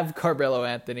have Carmelo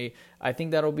Anthony. I think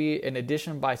that'll be an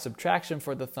addition by subtraction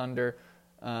for the Thunder.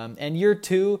 And year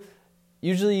 2,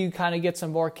 usually you kind of get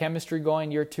some more chemistry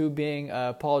going. Year 2 being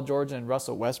Paul George and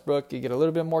Russell Westbrook. You get a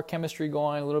little bit more chemistry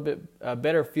going, a little bit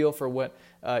better feel for what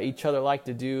each other like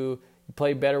to do. You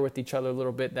play better with each other a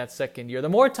little bit that second year. The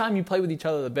more time you play with each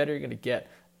other, the better you're going to get.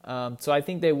 So I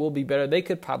think they will be better. They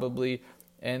could probably,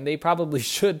 and they probably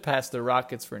should pass the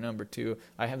Rockets for number 2.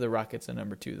 I have the Rockets at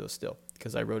number 2 though still,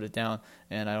 because I wrote it down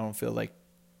and I don't feel like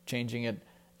changing it.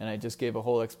 And I just gave a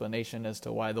whole explanation as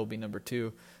to why they'll be number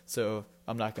 2. So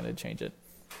I'm not going to change it.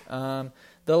 The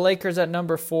Lakers at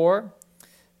number 4,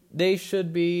 they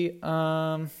should be,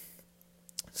 The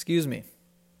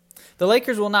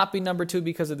Lakers will not be number 2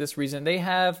 because of this reason.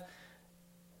 Every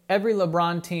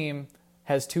LeBron team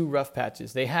has 2 rough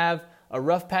patches. They have a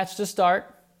rough patch to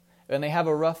start, and they have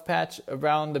a rough patch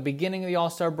around the beginning of the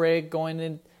All-Star break, going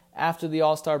in after the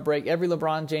All-Star break. Every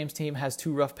LeBron James team has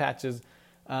 2 rough patches,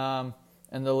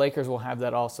 and the Lakers will have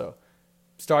that also.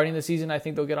 Starting the season, I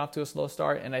think they'll get off to a slow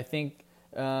start, and I think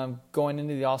going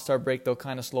into the All-Star break, they'll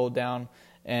kind of slow down,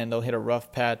 and they'll hit a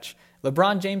rough patch.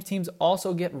 LeBron James teams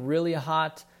also get really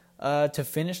hot to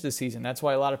finish the season. That's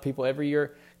why a lot of people every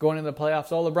year going into the playoffs,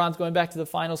 LeBron's going back to the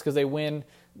finals because they win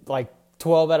like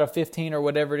 12 out of 15 or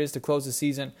whatever it is to close the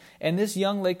season. And this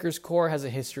young Lakers core has a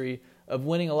history of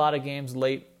winning a lot of games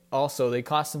late also. They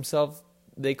cost themselves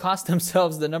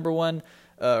the number 1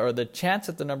 or the chance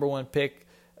at the number 1 pick.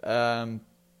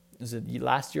 Is it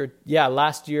last year? Yeah,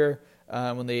 last year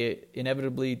when they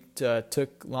inevitably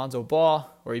took Lonzo Ball,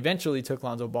 or eventually took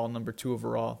Lonzo Ball number 2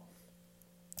 overall.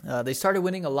 They started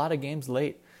winning a lot of games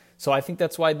late. So I think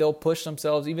that's why they'll push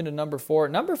themselves even to number 4.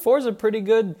 Number 4 is a pretty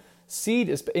good seed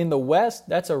in the West.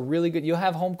 That's a really good. You'll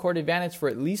have home court advantage for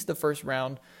at least the first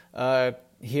round.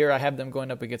 Here I have them going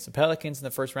up against the Pelicans in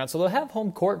the first round. So they'll have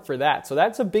home court for that. So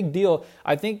that's a big deal.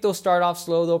 I think they'll start off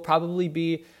slow. They'll probably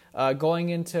be going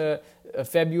into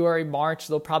February, March.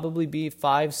 They'll probably be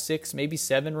 5, 6, maybe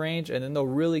 7 range. And then they'll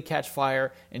really catch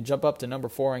fire and jump up to number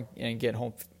 4 and get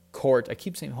home court. I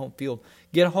keep saying home field.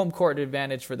 Get a home court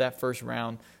advantage for that first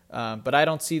round. But I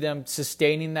don't see them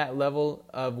sustaining that level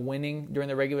of winning during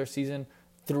the regular season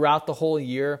throughout the whole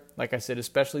year. Like I said,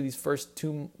 especially these first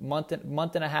month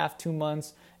and a half, 2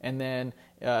 months, and then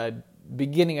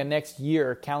beginning of next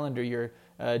year, calendar year,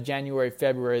 January,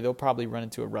 February, they'll probably run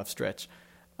into a rough stretch.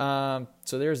 So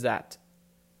there's that.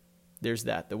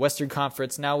 The Western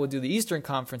Conference. Now we'll do the Eastern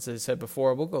Conference, as I said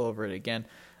before. We'll go over it again.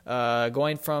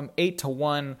 Going from 8 to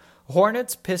 1,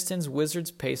 Hornets, Pistons,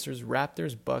 Wizards, Pacers,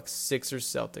 Raptors, Bucks, Sixers,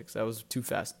 Celtics. That was too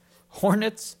fast.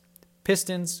 Hornets,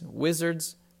 Pistons,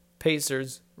 Wizards,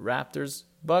 Pacers, Raptors,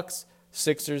 Bucks,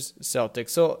 Sixers,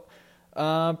 Celtics. So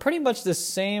pretty much the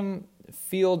same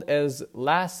field as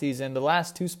last season. The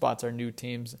last 2 spots are new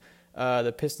teams,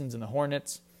 the Pistons and the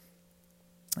Hornets.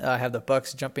 I have the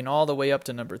Bucks jumping all the way up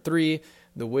to number 3,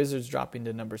 the Wizards dropping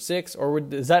to number 6. Or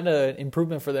is that an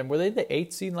improvement for them? Were they the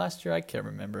 8th seed last year? I can't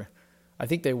remember. I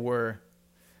think they were.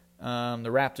 The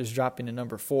Raptors dropping to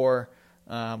number 4.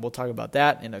 We'll talk about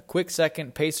that in a quick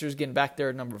second. Pacers getting back there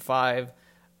at number 5.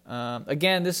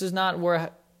 Again, this is not where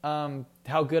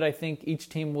how good I think each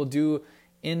team will do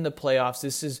in the playoffs.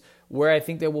 This is where I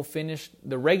think they will finish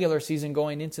the regular season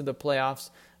going into the playoffs.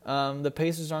 The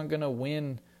Pacers aren't going to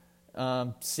win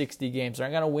 60 games. They're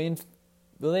not going to win.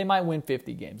 Well, they might win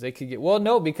 50 games. They could get. Well,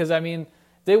 no, because I mean,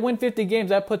 they win 50 games,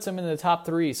 that puts them in the top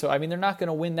 3. So, I mean, they're not going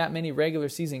to win that many regular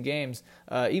season games.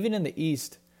 Even in the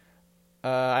East,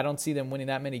 I don't see them winning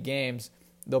that many games.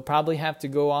 They'll probably have to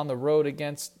go on the road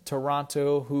against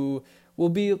Toronto, who will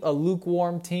be a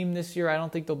lukewarm team this year. I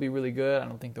don't think they'll be really good. I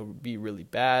don't think they'll be really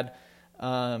bad.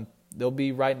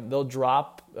 They'll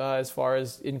drop as far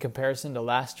as in comparison to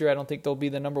last year. I don't think they'll be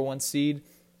the number 1 seed.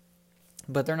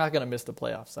 But they're not going to miss the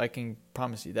playoffs. I can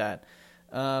promise you that.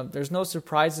 There's no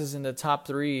surprises in the top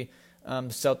 3.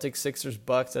 Celtics, Sixers,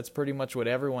 Bucks. That's pretty much what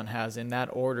everyone has in that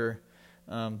order.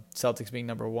 Celtics being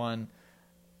number 1.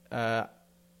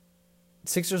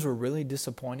 Sixers were really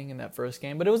disappointing in that first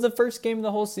game, but it was the first game of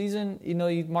the whole season.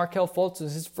 Markelle Fultz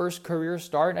was his first career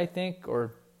start, I think,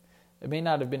 or it may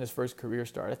not have been his first career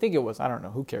start. I think it was. I don't know.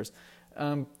 Who cares?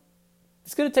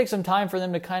 It's going to take some time for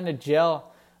them to kind of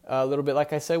gel a little bit.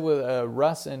 Like I said with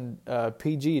Russ and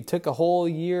PG, it took a whole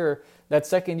year. That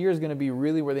second year is going to be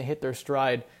really where they hit their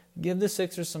stride. Give the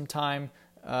Sixers some time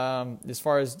as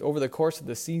far as over the course of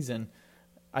the season.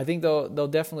 I think they'll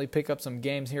definitely pick up some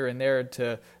games here and there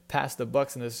to pass the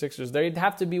Bucks and the Sixers. They'd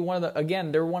have to be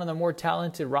they're one of the more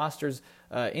talented rosters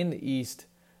in the East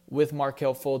with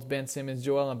Markelle Fultz, Ben Simmons,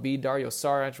 Joel Embiid, Dario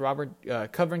Saric,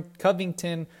 Robert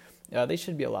Covington. They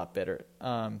should be a lot better.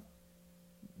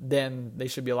 They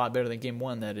should be a lot better than Game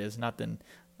 1, that is.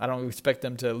 I don't expect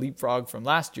them to leapfrog from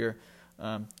last year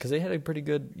because they had a pretty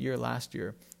good year last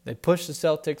year. They pushed the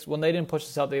Celtics. Well, they didn't push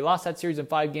the Celtics. They lost that series in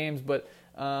 5 games, but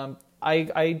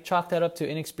I chalk that up to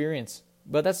inexperience.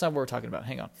 But that's not what we're talking about.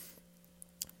 Hang on.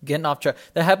 Getting off track.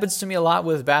 That happens to me a lot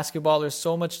with basketball. There's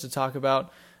so much to talk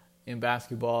about in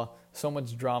basketball, so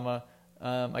much drama.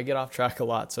 I get off track a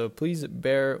lot, so please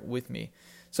bear with me.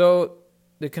 So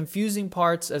the confusing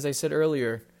parts, as I said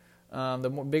earlier, the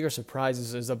bigger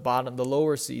surprises is the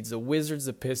lower seeds, the Wizards,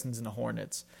 the Pistons, and the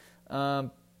Hornets. I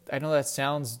know that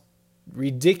sounds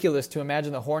ridiculous to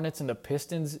imagine the Hornets and the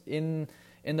Pistons in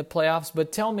the playoffs,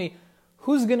 but tell me,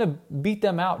 who's going to beat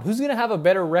them out? Who's going to have a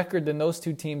better record than those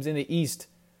two teams in the East?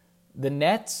 The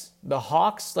Nets, the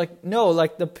Hawks?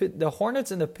 The Hornets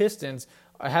and the Pistons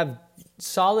have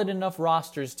solid enough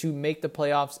rosters to make the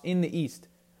playoffs in the East.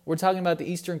 We're talking about the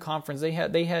Eastern Conference.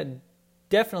 They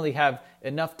definitely have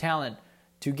enough talent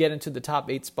to get into the top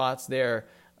 8 spots there.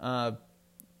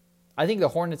 I think the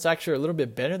Hornets actually are a little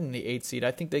bit better than the 8 seed.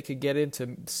 I think they could get into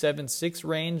 7-6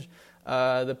 range.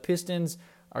 The Pistons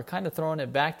are kind of throwing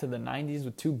it back to the 90s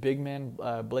with 2 big men,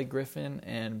 Blake Griffin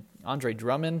and Andre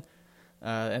Drummond.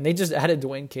 And they just added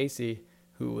Dwayne Casey,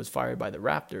 who was fired by the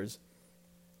Raptors,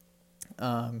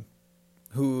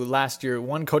 who last year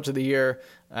won Coach of the Year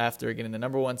after getting the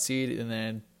number 1 seed and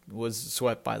then was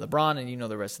swept by LeBron, and you know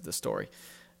the rest of the story.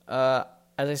 As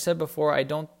I said before, I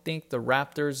don't think the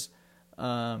Raptors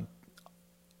are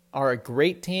a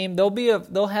great team.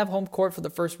 They'll have home court for the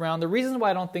first round. The reason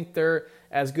why I don't think they're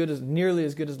nearly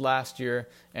as good as last year,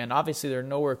 and obviously they're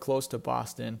nowhere close to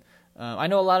Boston. I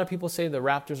know a lot of people say the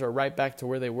Raptors are right back to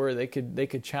where they were. They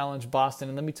could challenge Boston,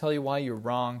 and let me tell you why you're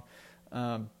wrong.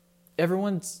 Obviously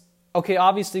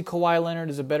Kawhi Leonard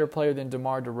is a better player than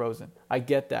DeMar DeRozan. I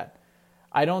get that.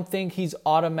 I don't think he's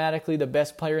automatically the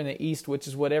best player in the East, which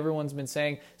is what everyone's been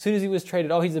saying. As soon as he was traded,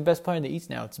 he's the best player in the East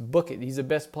now. Book it. He's the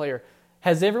best player.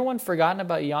 Has everyone forgotten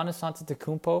about Giannis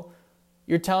Antetokounmpo?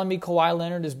 You're telling me Kawhi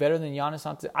Leonard is better than Giannis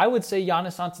Antetokounmpo? I would say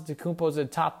Giannis Antetokounmpo is a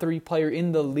top 3 player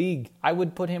in the league. I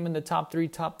would put him in the top 3,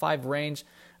 top 5 range.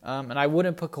 And I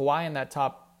wouldn't put Kawhi in that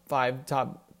top 5,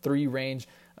 top 3 range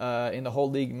in the whole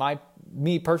league.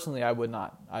 Me personally, I would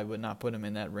not. I would not put him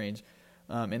in that range,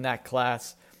 in that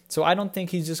class. So I don't think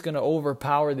he's just going to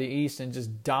overpower the East and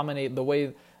just dominate the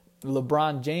way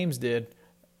LeBron James did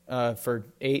for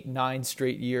 8-9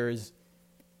 straight years.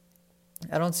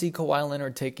 I don't see Kawhi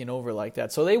Leonard taking over like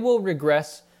that. So they will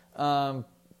regress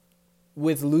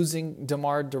with losing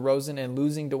DeMar DeRozan and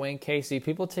losing Dwayne Casey.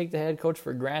 People take the head coach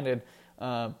for granted.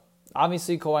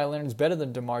 Obviously, Kawhi Leonard's better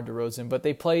than DeMar DeRozan, but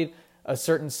they played a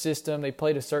certain system. They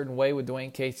played a certain way with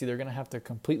Dwayne Casey. They're going to have to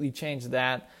completely change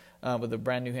that with a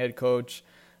brand new head coach.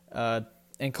 And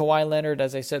Kawhi Leonard,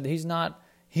 as I said, he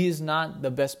is not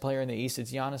the best player in the East.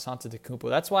 It's Giannis Antetokounmpo.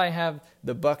 That's why I have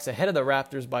the Bucks ahead of the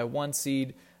Raptors by 1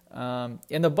 seed. And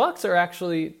the Bucks are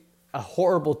actually a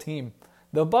horrible team.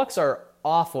 The Bucks are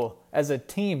awful as a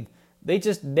team.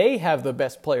 They have the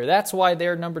best player. That's why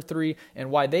they're number 3 and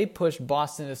why they pushed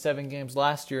Boston to 7 games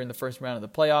last year in the first round of the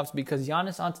playoffs, because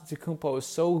Giannis Antetokounmpo is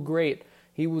so great.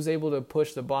 He was able to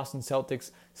push the Boston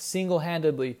Celtics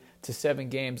single-handedly to 7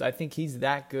 games. I think he's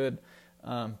that good.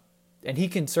 And he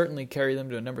can certainly carry them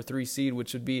to a number 3 seed,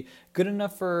 which would be good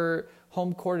enough for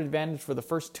home court advantage for the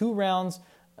first 2 rounds.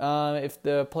 If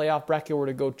the playoff bracket were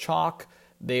to go chalk,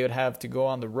 they would have to go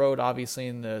on the road, obviously,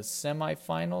 in the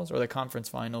semifinals or the conference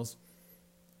finals.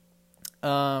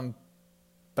 But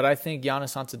I think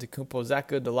Giannis Antetokounmpo is that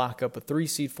good to lock up a 3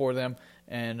 seed for them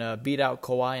and beat out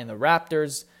Kawhi and the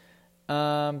Raptors.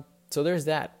 So there's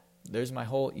that. There's my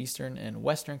whole Eastern and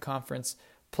Western Conference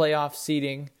playoff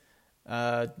seeding.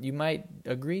 You might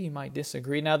agree, you might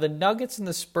disagree. Now, the Nuggets and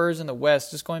the Spurs in the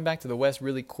West, just going back to the West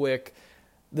really quick,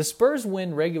 the Spurs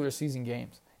win regular season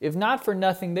games. If not for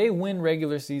nothing, they win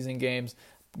regular season games.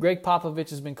 Greg Popovich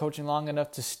has been coaching long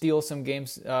enough to steal some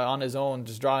games on his own,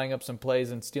 just drawing up some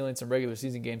plays and stealing some regular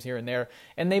season games here and there.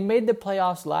 And they made the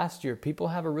playoffs last year. People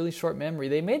have a really short memory.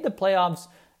 They made the playoffs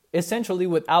essentially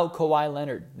without Kawhi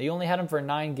Leonard. They only had him for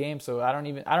 9 games, so I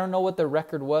don't know what the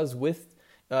record was with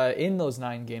in those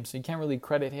 9 games. So you can't really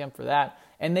credit him for that.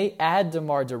 And they add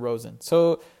DeMar DeRozan,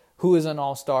 so who is an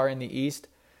all-star in the East.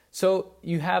 So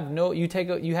you had no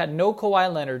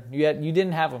Kawhi Leonard. You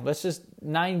didn't have him.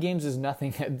 9 games is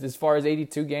nothing as far as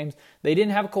 82 games. They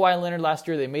didn't have Kawhi Leonard last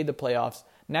year. They made the playoffs.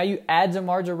 Now you add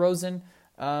DeMar DeRozan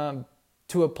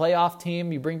to a playoff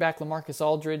team. You bring back LaMarcus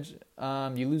Aldridge.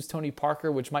 You lose Tony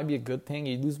Parker, which might be a good thing.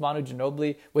 You lose Manu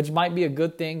Ginobili, which might be a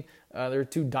good thing. There are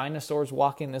 2 dinosaurs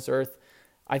walking this earth.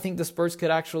 I think the Spurs could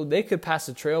pass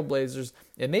the Trailblazers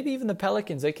and maybe even the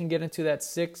Pelicans. They can get into that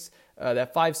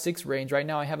 5-6 range. Right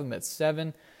now I have them at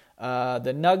 7.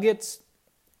 The Nuggets,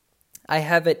 I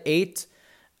have at 8.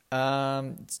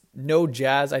 No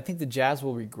Jazz. I think the Jazz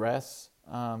will regress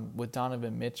with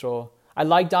Donovan Mitchell. I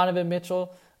like Donovan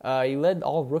Mitchell. He led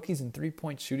all rookies in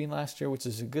 3-point shooting last year, which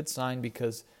is a good sign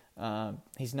because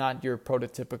he's not your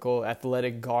prototypical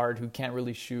athletic guard who can't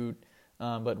really shoot,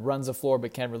 but runs the floor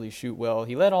but can't really shoot well.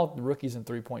 He led all the rookies in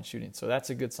 3-point shooting, so that's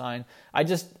a good sign.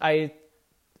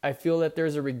 I feel that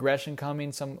there's a regression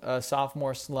coming, some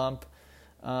sophomore slump.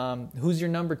 Who's your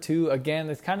number 2? Again,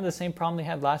 it's kind of the same problem they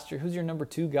had last year. Who's your number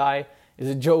 2 guy? Is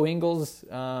it Joe Ingles?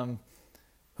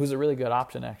 Who's a really good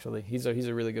option, actually. He's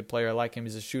a really good player. I like him.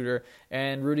 He's a shooter.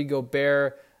 And Rudy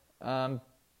Gobert,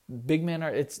 big men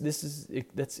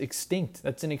that's extinct.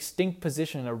 That's an extinct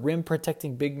position, a rim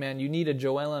protecting big man. You need a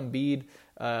Joel Embiid,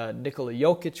 Nikola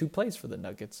Jokic, who plays for the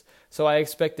Nuggets. So I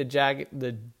expect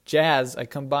the Jazz. I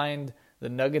combined the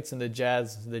Nuggets and the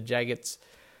Jazz, the Jaggets.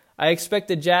 I expect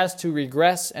the Jazz to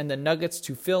regress and the Nuggets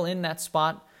to fill in that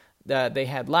spot that they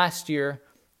had last year.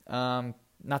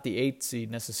 Not the 8th seed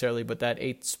necessarily, but that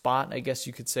 8th spot, I guess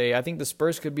you could say. I think the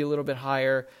Spurs could be a little bit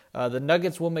higher. The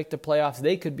Nuggets will make the playoffs.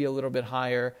 They could be a little bit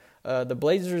higher. The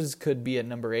Blazers could be at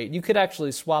number 8. You could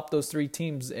actually swap those 3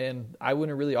 teams, and I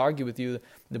wouldn't really argue with you.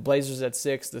 The Blazers at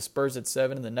 6, the Spurs at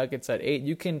 7, and the Nuggets at 8.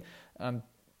 You can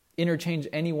interchange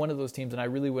any one of those teams, and I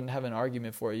really wouldn't have an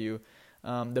argument for you.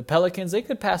 The Pelicans, they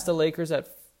could pass the Lakers at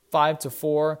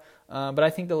 5-4, but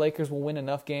I think the Lakers will win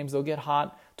enough games. They'll get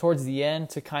hot towards the end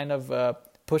to kind of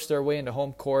push their way into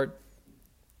home court.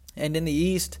 And in the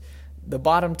East, the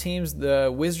bottom teams,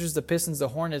 the Wizards, the Pistons, the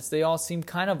Hornets, they all seem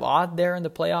kind of odd there in the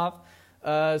playoff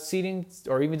seeding,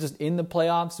 or even just in the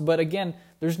playoffs. But again,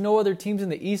 there's no other teams in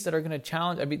the East that are going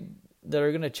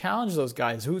to challenge those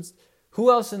guys.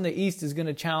 Who else in the East is going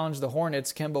to challenge the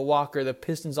Hornets, Kemba Walker, the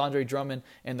Pistons, Andre Drummond,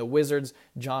 and the Wizards,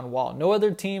 John Wall? No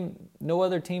other team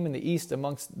in the East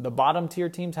amongst the bottom tier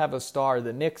teams have a star.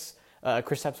 The Knicks,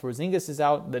 Kristaps Porzingis is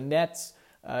out. The Nets,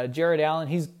 Jared Allen,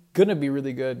 he's going to be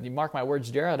really good. You mark my words,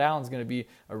 Jared Allen's going to be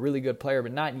a really good player,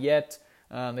 but not yet.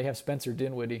 They have Spencer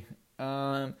Dinwiddie.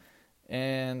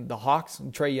 And the Hawks,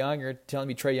 Trae Young, you're telling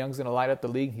me Trae Young's going to light up the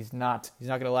league? He's not. He's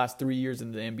not going to last 3 years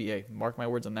in the NBA. Mark my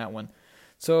words on that one.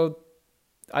 So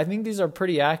I think these are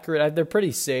pretty accurate. They're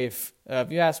pretty safe.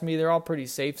 If you ask me, they're all pretty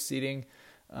safe seeding.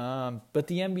 But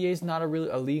the NBA is not a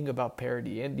league about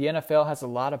parity. And the NFL has a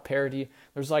lot of parity.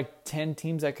 There's like 10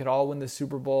 teams that could all win the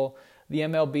Super Bowl. The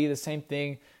MLB, the same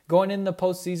thing. Going in the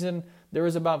postseason, there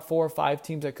was about 4 or 5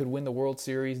 teams that could win the World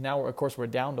Series. Now, of course, we're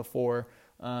down to 4.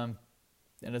 And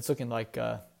it's looking like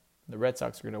the Red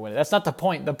Sox are going to win it. That's not the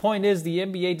point. The point is the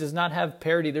NBA does not have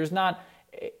parity. There's not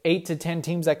 8 to 10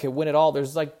 teams that could win it all.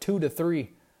 There's like 2 to 3.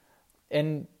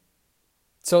 And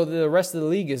so the rest of the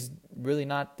league is really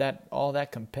not all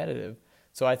that competitive.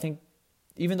 So I think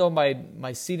even though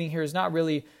my seeding here is not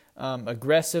really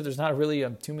aggressive, there's not really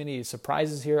too many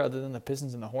surprises here other than the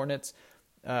Pistons and the Hornets.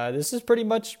 This is pretty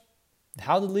much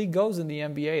how the league goes in the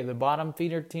NBA. The bottom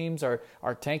feeder teams are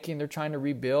tanking. They're trying to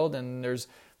rebuild, and there's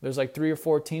like 3 or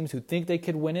 4 teams who think they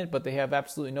could win it, but they have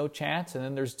absolutely no chance. And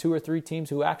then there's 2 or 3 teams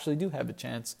who actually do have a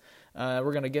chance.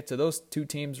 We're going to get to those 2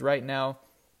 teams right now.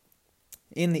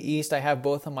 In the East, I have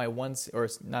both of my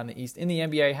not in the East. In the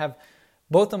NBA, I have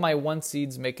both of my 1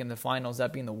 seeds making the finals,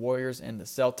 that being the Warriors and the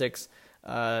Celtics.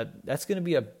 That's going to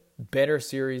be a better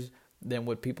series than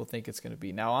what people think it's going to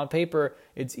be. Now, on paper,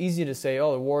 it's easy to say,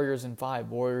 the Warriors in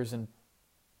 5, Warriors in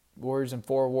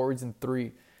 4, Warriors in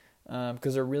 3,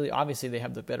 because they're really, obviously, they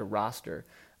have the better roster.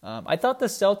 I thought the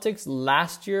Celtics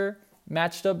last year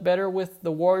matched up better with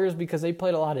the Warriors because they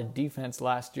played a lot of defense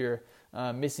last year,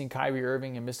 missing Kyrie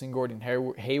Irving and missing Gordon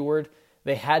Hayward.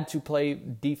 They had to play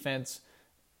defense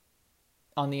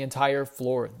on the entire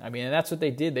floor. I mean, and that's what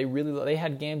they did. They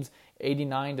had games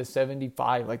 89 to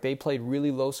 75. Like, they played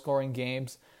really low-scoring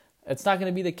games. It's not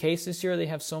going to be the case this year. They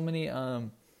have so many.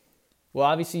 Well,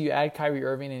 obviously you add Kyrie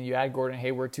Irving and you add Gordon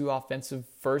Hayward, two offensive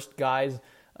first guys.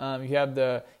 You have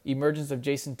the emergence of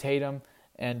Jason Tatum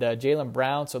and Jaylen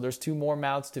Brown, so there's two more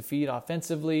mouths to feed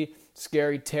offensively.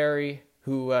 Scary Terry,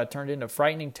 who turned into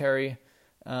Frightening Terry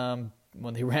when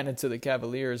they ran into the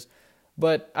Cavaliers.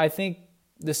 But I think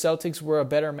the Celtics were a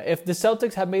better... If the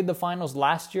Celtics had made the finals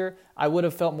last year, I would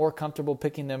have felt more comfortable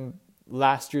picking them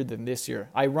last year than this year.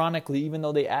 Ironically, even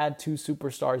though they add two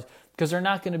superstars, because they're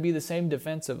not going to be the same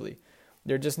defensively.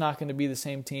 They're just not going to be the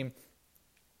same team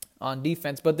on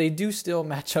defense, but they do still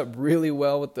match up really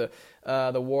well with the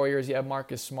Warriors. You have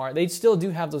Marcus Smart. They still do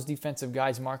have those defensive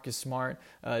guys. Marcus Smart,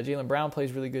 Jaylen Brown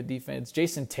plays really good defense.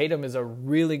 Jason Tatum is a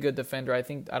really good defender. I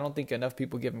don't think enough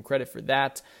people give him credit for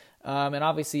that. And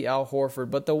obviously Al Horford.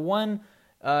 But the one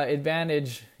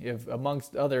advantage,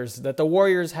 amongst others, that the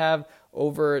Warriors have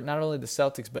over not only the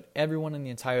Celtics but everyone in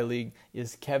the entire league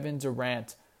is Kevin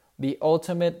Durant, the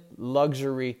ultimate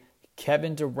luxury.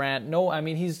 Kevin Durant. No, I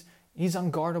mean he's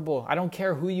unguardable. I don't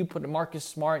care who you put, Marcus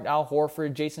Smart, Al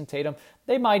Horford, Jason Tatum.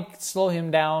 They might slow him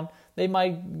down. They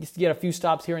might get a few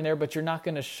stops here and there, but you're not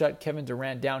going to shut Kevin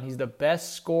Durant down. He's the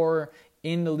best scorer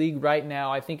in the league right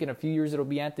now. I think in a few years it'll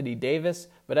be Anthony Davis,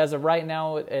 but as of right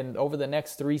now and over the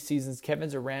next 3 seasons, Kevin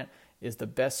Durant is the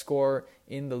best scorer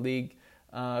in the league.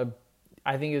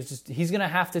 I think he's going to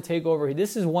have to take over.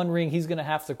 This is one ring he's going to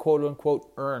have to quote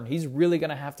unquote earn. He's really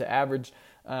going to have to average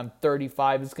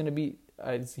 35. It's going to be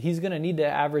he's going to need to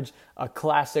average a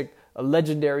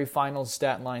legendary finals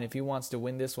stat line if he wants to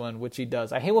win this one, which he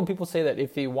does. I hate when people say that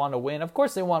if they want to win. Of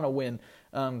course they want to win.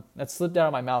 That slipped out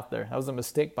of my mouth there. That was a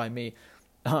mistake by me.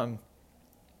 And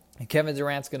Kevin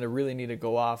Durant's going to really need to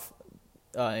go off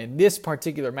in this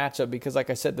particular matchup because, like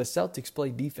I said, the Celtics play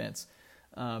defense.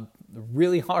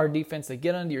 Really hard defense. They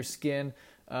get under your skin.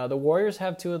 The Warriors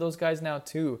have two of those guys now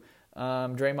too.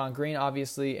 Draymond Green,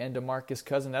 obviously, and DeMarcus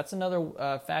Cousins. That's another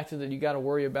factor that you got to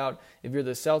worry about if you're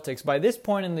the Celtics. By this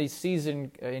point in the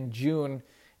season, in June,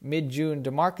 mid-June,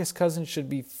 DeMarcus Cousins should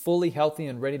be fully healthy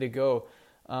and ready to go.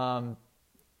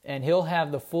 And he'll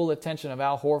have the full attention of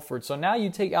Al Horford. So now you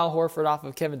take Al Horford off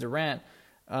of Kevin Durant.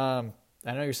 I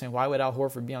know you're saying, why would Al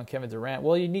Horford be on Kevin Durant?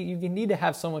 Well, you need to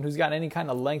have someone who's got any kind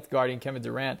of length guarding Kevin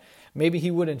Durant. Maybe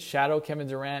he wouldn't shadow Kevin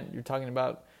Durant. You're talking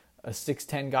about a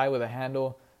 6'10 guy with a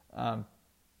handle.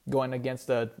 Going against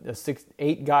a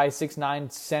 6'8 guy,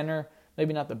 6'9 center.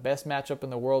 Maybe not the best matchup in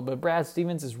the world, but Brad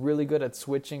Stevens is really good at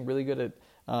switching, really good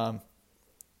at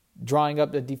drawing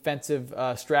up the defensive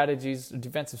strategies,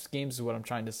 defensive schemes is what I'm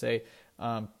trying to say.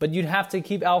 But you'd have to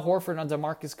keep Al Horford on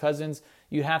DeMarcus Cousins.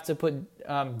 You'd have to put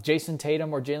Jason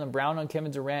Tatum or Jaylen Brown on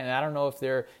Kevin Durant, and I don't know if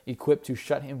they're equipped to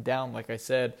shut him down, like I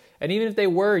said. And even if they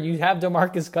were, you have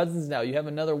DeMarcus Cousins now. You have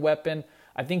another weapon.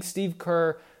 I think Steve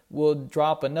Kerr will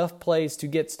drop enough plays to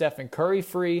get Stephen Curry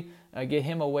free, get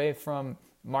him away from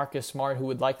Marcus Smart, who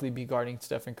would likely be guarding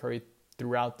Stephen Curry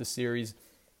throughout the series.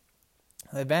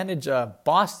 The advantage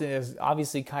Boston is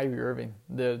obviously Kyrie Irving.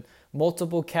 The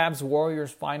multiple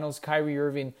Cavs-Warriors finals, Kyrie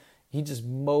Irving, he just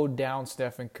mowed down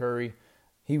Stephen Curry.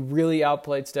 He really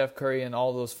outplayed Steph Curry in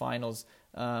all those finals.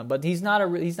 But he's not a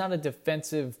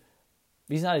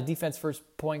defense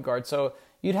first point guard. So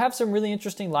you'd have some really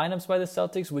interesting lineups by the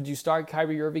Celtics. Would you start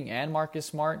Kyrie Irving and Marcus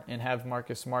Smart and have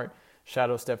Marcus Smart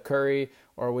shadow Steph Curry,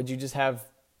 or would you just have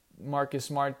Marcus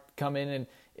Smart come in and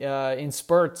in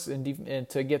spurts and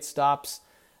to get stops?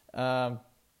 Yeah,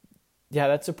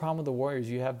 that's the problem with the Warriors.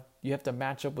 You have to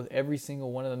match up with every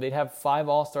single one of them. They'd have 5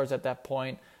 All-Stars at that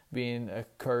point, being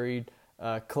Curry,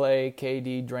 Clay,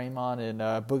 KD, Draymond, and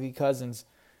Boogie Cousins.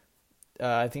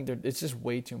 I think it's just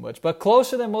way too much. But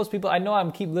closer than most people. I know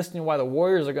I'm keep listening why the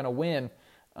Warriors are going to win.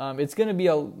 It's going to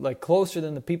be closer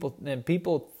than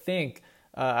people think.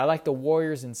 I like the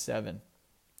Warriors in 7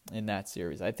 in that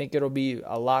series. I think it'll be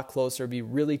a lot closer, be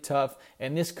really tough,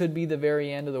 and this could be the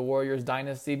very end of the Warriors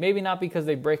dynasty. Maybe not because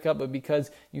they break up, but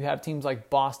because you have teams like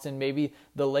Boston. Maybe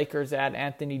the Lakers add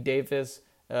Anthony Davis.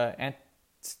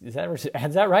 Is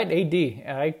that right? AD.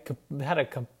 I had a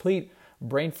complete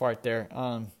brain fart there.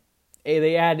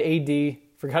 They add AD.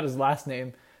 Forgot his last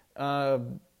name. I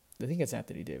think it's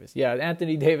Anthony Davis. Yeah,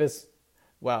 Anthony Davis.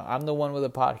 Wow, I'm the one with a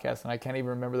podcast, and I can't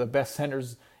even remember the best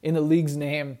centers in the league's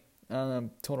name.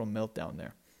 Total meltdown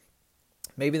there.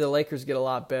 Maybe the Lakers get a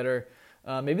lot better.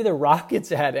 Maybe the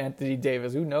Rockets add Anthony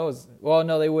Davis. Who knows? Well,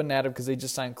 no, they wouldn't add him because they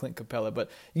just signed Clint Capella. But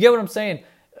you get what I'm saying.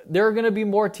 There are going to be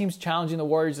more teams challenging the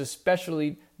Warriors,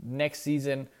 especially next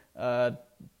season.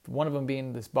 One of them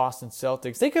being this Boston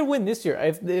Celtics. They could win this year.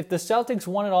 If the Celtics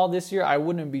won it all this year, I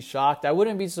wouldn't be shocked. I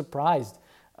wouldn't be surprised.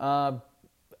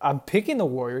 I'm picking the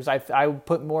Warriors. I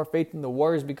put more faith in the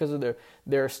Warriors because of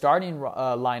their starting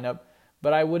lineup,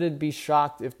 but I wouldn't be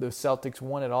shocked if the Celtics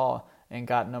won it all and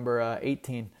got number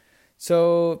 18.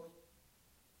 So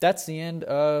that's the end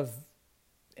of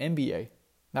NBA.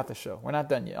 Not the show. We're not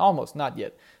done yet. Almost, not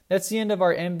yet. That's the end of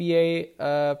our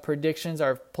NBA predictions,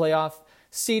 our playoff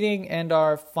seeding, and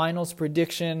our finals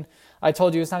prediction. I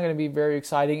told you it's not going to be very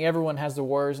exciting. Everyone has the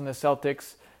Warriors and the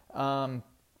Celtics, and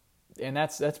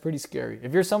that's pretty scary.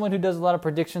 If you're someone who does a lot of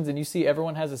predictions and you see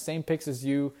everyone has the same picks as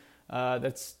you,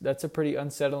 that's a pretty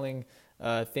unsettling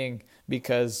thing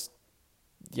because,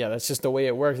 yeah, that's just the way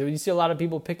it works. If you see a lot of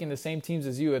people picking the same teams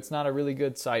as you, it's not a really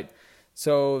good sight.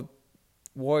 So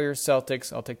Warriors,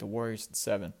 Celtics, I'll take the Warriors at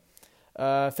 7.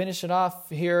 Finish it off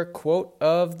here, quote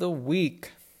of the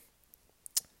week.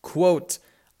 Quote,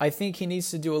 I think he needs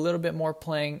to do a little bit more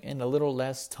playing and a little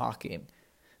less talking.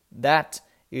 That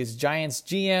is Giants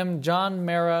GM John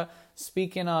Mara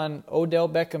speaking on Odell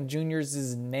Beckham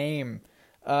Jr.'s name.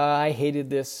 I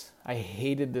hated this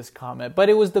comment, but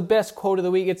it was the best quote of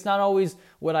the week. It's not always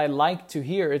what I like to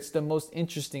hear. It's the most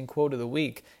interesting quote of the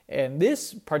week. And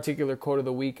this particular quote of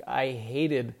the week, I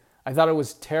hated. I thought it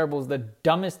was terrible. It was the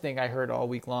dumbest thing I heard all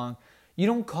week long. You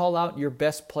don't call out your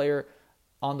best player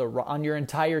on your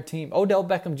entire team. Odell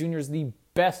Beckham Jr. is the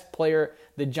best player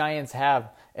the Giants have,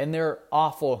 and they're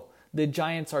awful. The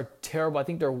Giants are terrible. I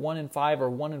think they're 1-5 or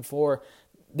 1-4.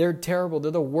 They're terrible. They're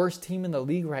the worst team in the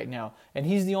league right now, and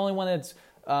he's the only one that's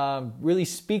really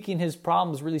speaking his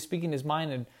problems, really speaking his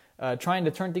mind, and trying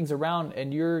to turn things around.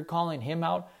 And you're calling him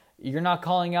out. You're not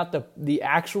calling out the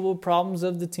actual problems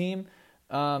of the team.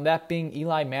 That being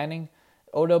Eli Manning.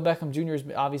 Odell Beckham Jr.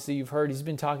 Obviously, you've heard, he's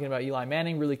been talking about Eli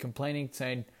Manning, really complaining,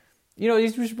 saying,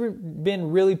 he's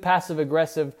been really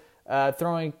passive-aggressive,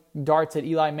 throwing darts at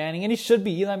Eli Manning, and he should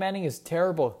be. Eli Manning is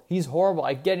terrible. He's horrible.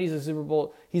 I get he's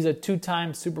a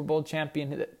 2-time Super Bowl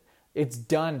champion. It's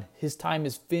done. His time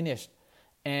is finished.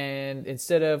 And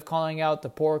instead of calling out the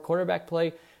poor quarterback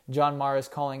play, John Mara is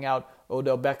calling out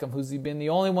Odell Beckham, who's been the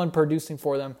only one producing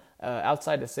for them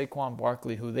outside of Saquon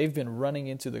Barkley, who they've been running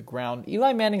into the ground.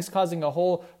 Eli Manning's causing a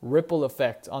whole ripple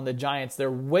effect on the Giants. They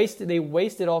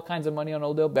wasted all kinds of money on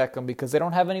Odell Beckham because they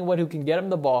don't have anyone who can get him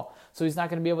the ball, so he's not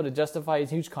going to be able to justify his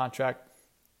huge contract.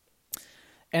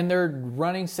 And they're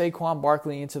running Saquon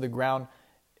Barkley into the ground,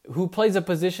 who plays a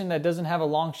position that doesn't have a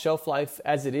long shelf life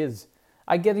as it is.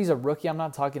 I get he's a rookie. I'm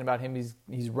not talking about him.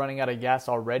 He's running out of gas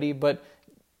already, but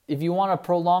if you want to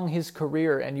prolong his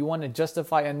career and you want to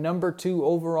justify a number 2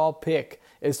 overall pick,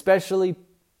 especially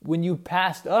when you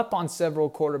passed up on several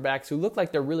quarterbacks who look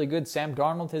like they're really good. Sam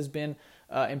Darnold has been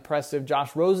impressive.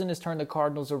 Josh Rosen has turned the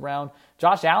Cardinals around.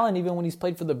 Josh Allen, even when he's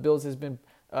played for the Bills, has been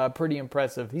pretty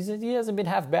impressive. He hasn't been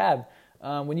half bad.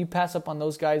 When you pass up on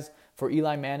those guys for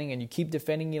Eli Manning and you keep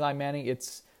defending Eli Manning,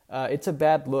 it's a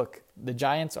bad look. The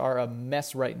Giants are a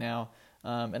mess right now,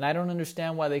 and I don't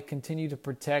understand why they continue to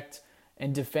protect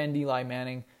and defend Eli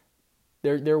Manning.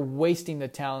 They're wasting the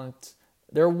talent.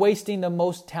 They're wasting the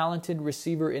most talented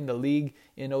receiver in the league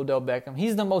in Odell Beckham.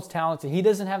 He's the most talented. He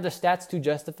doesn't have the stats to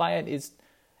justify it.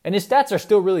 And his stats are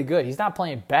still really good. He's not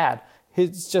playing bad.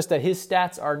 It's just that his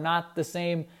stats are not the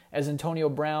same as Antonio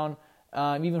Brown,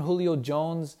 even Julio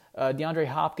Jones, DeAndre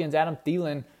Hopkins, Adam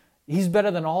Thielen. He's better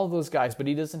than all of those guys, but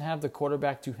he doesn't have the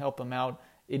quarterback to help him out.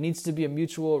 It needs to be a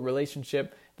mutual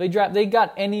relationship. They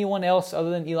got anyone else other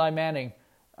than Eli Manning,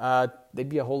 they'd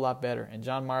be a whole lot better. And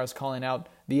John Mara's calling out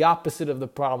the opposite of the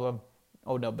problem,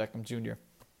 Odell Beckham Jr.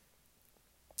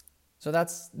 So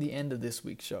that's the end of this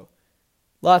week's show.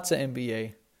 Lots of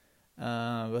NBA.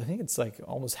 I think it's like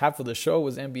almost half of the show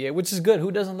was NBA, which is good. Who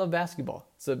doesn't love basketball?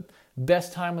 It's the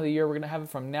best time of the year. We're going to have it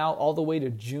from now all the way to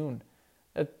June.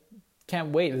 Can't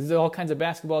wait. There's all kinds of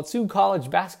basketball. Soon college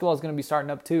basketball is going to be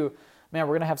starting up too. Man,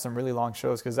 we're going to have some really long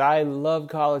shows because I love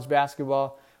college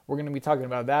basketball. We're going to be talking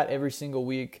about that every single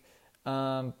week.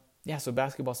 So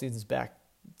basketball season's back.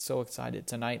 So excited.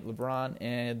 Tonight, LeBron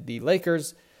and the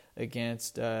Lakers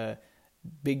against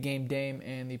Big Game Dame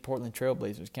and the Portland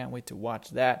Trailblazers. Can't wait to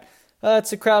watch that. It's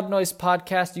the Crowd Noise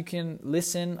Podcast. You can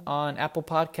listen on Apple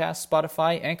Podcasts,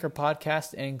 Spotify, Anchor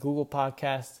Podcast, and Google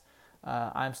Podcasts.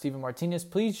 I'm Steven Martinez.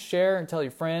 Please share and tell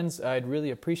your friends. I'd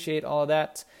really appreciate all of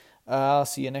that. I'll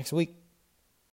see you next week.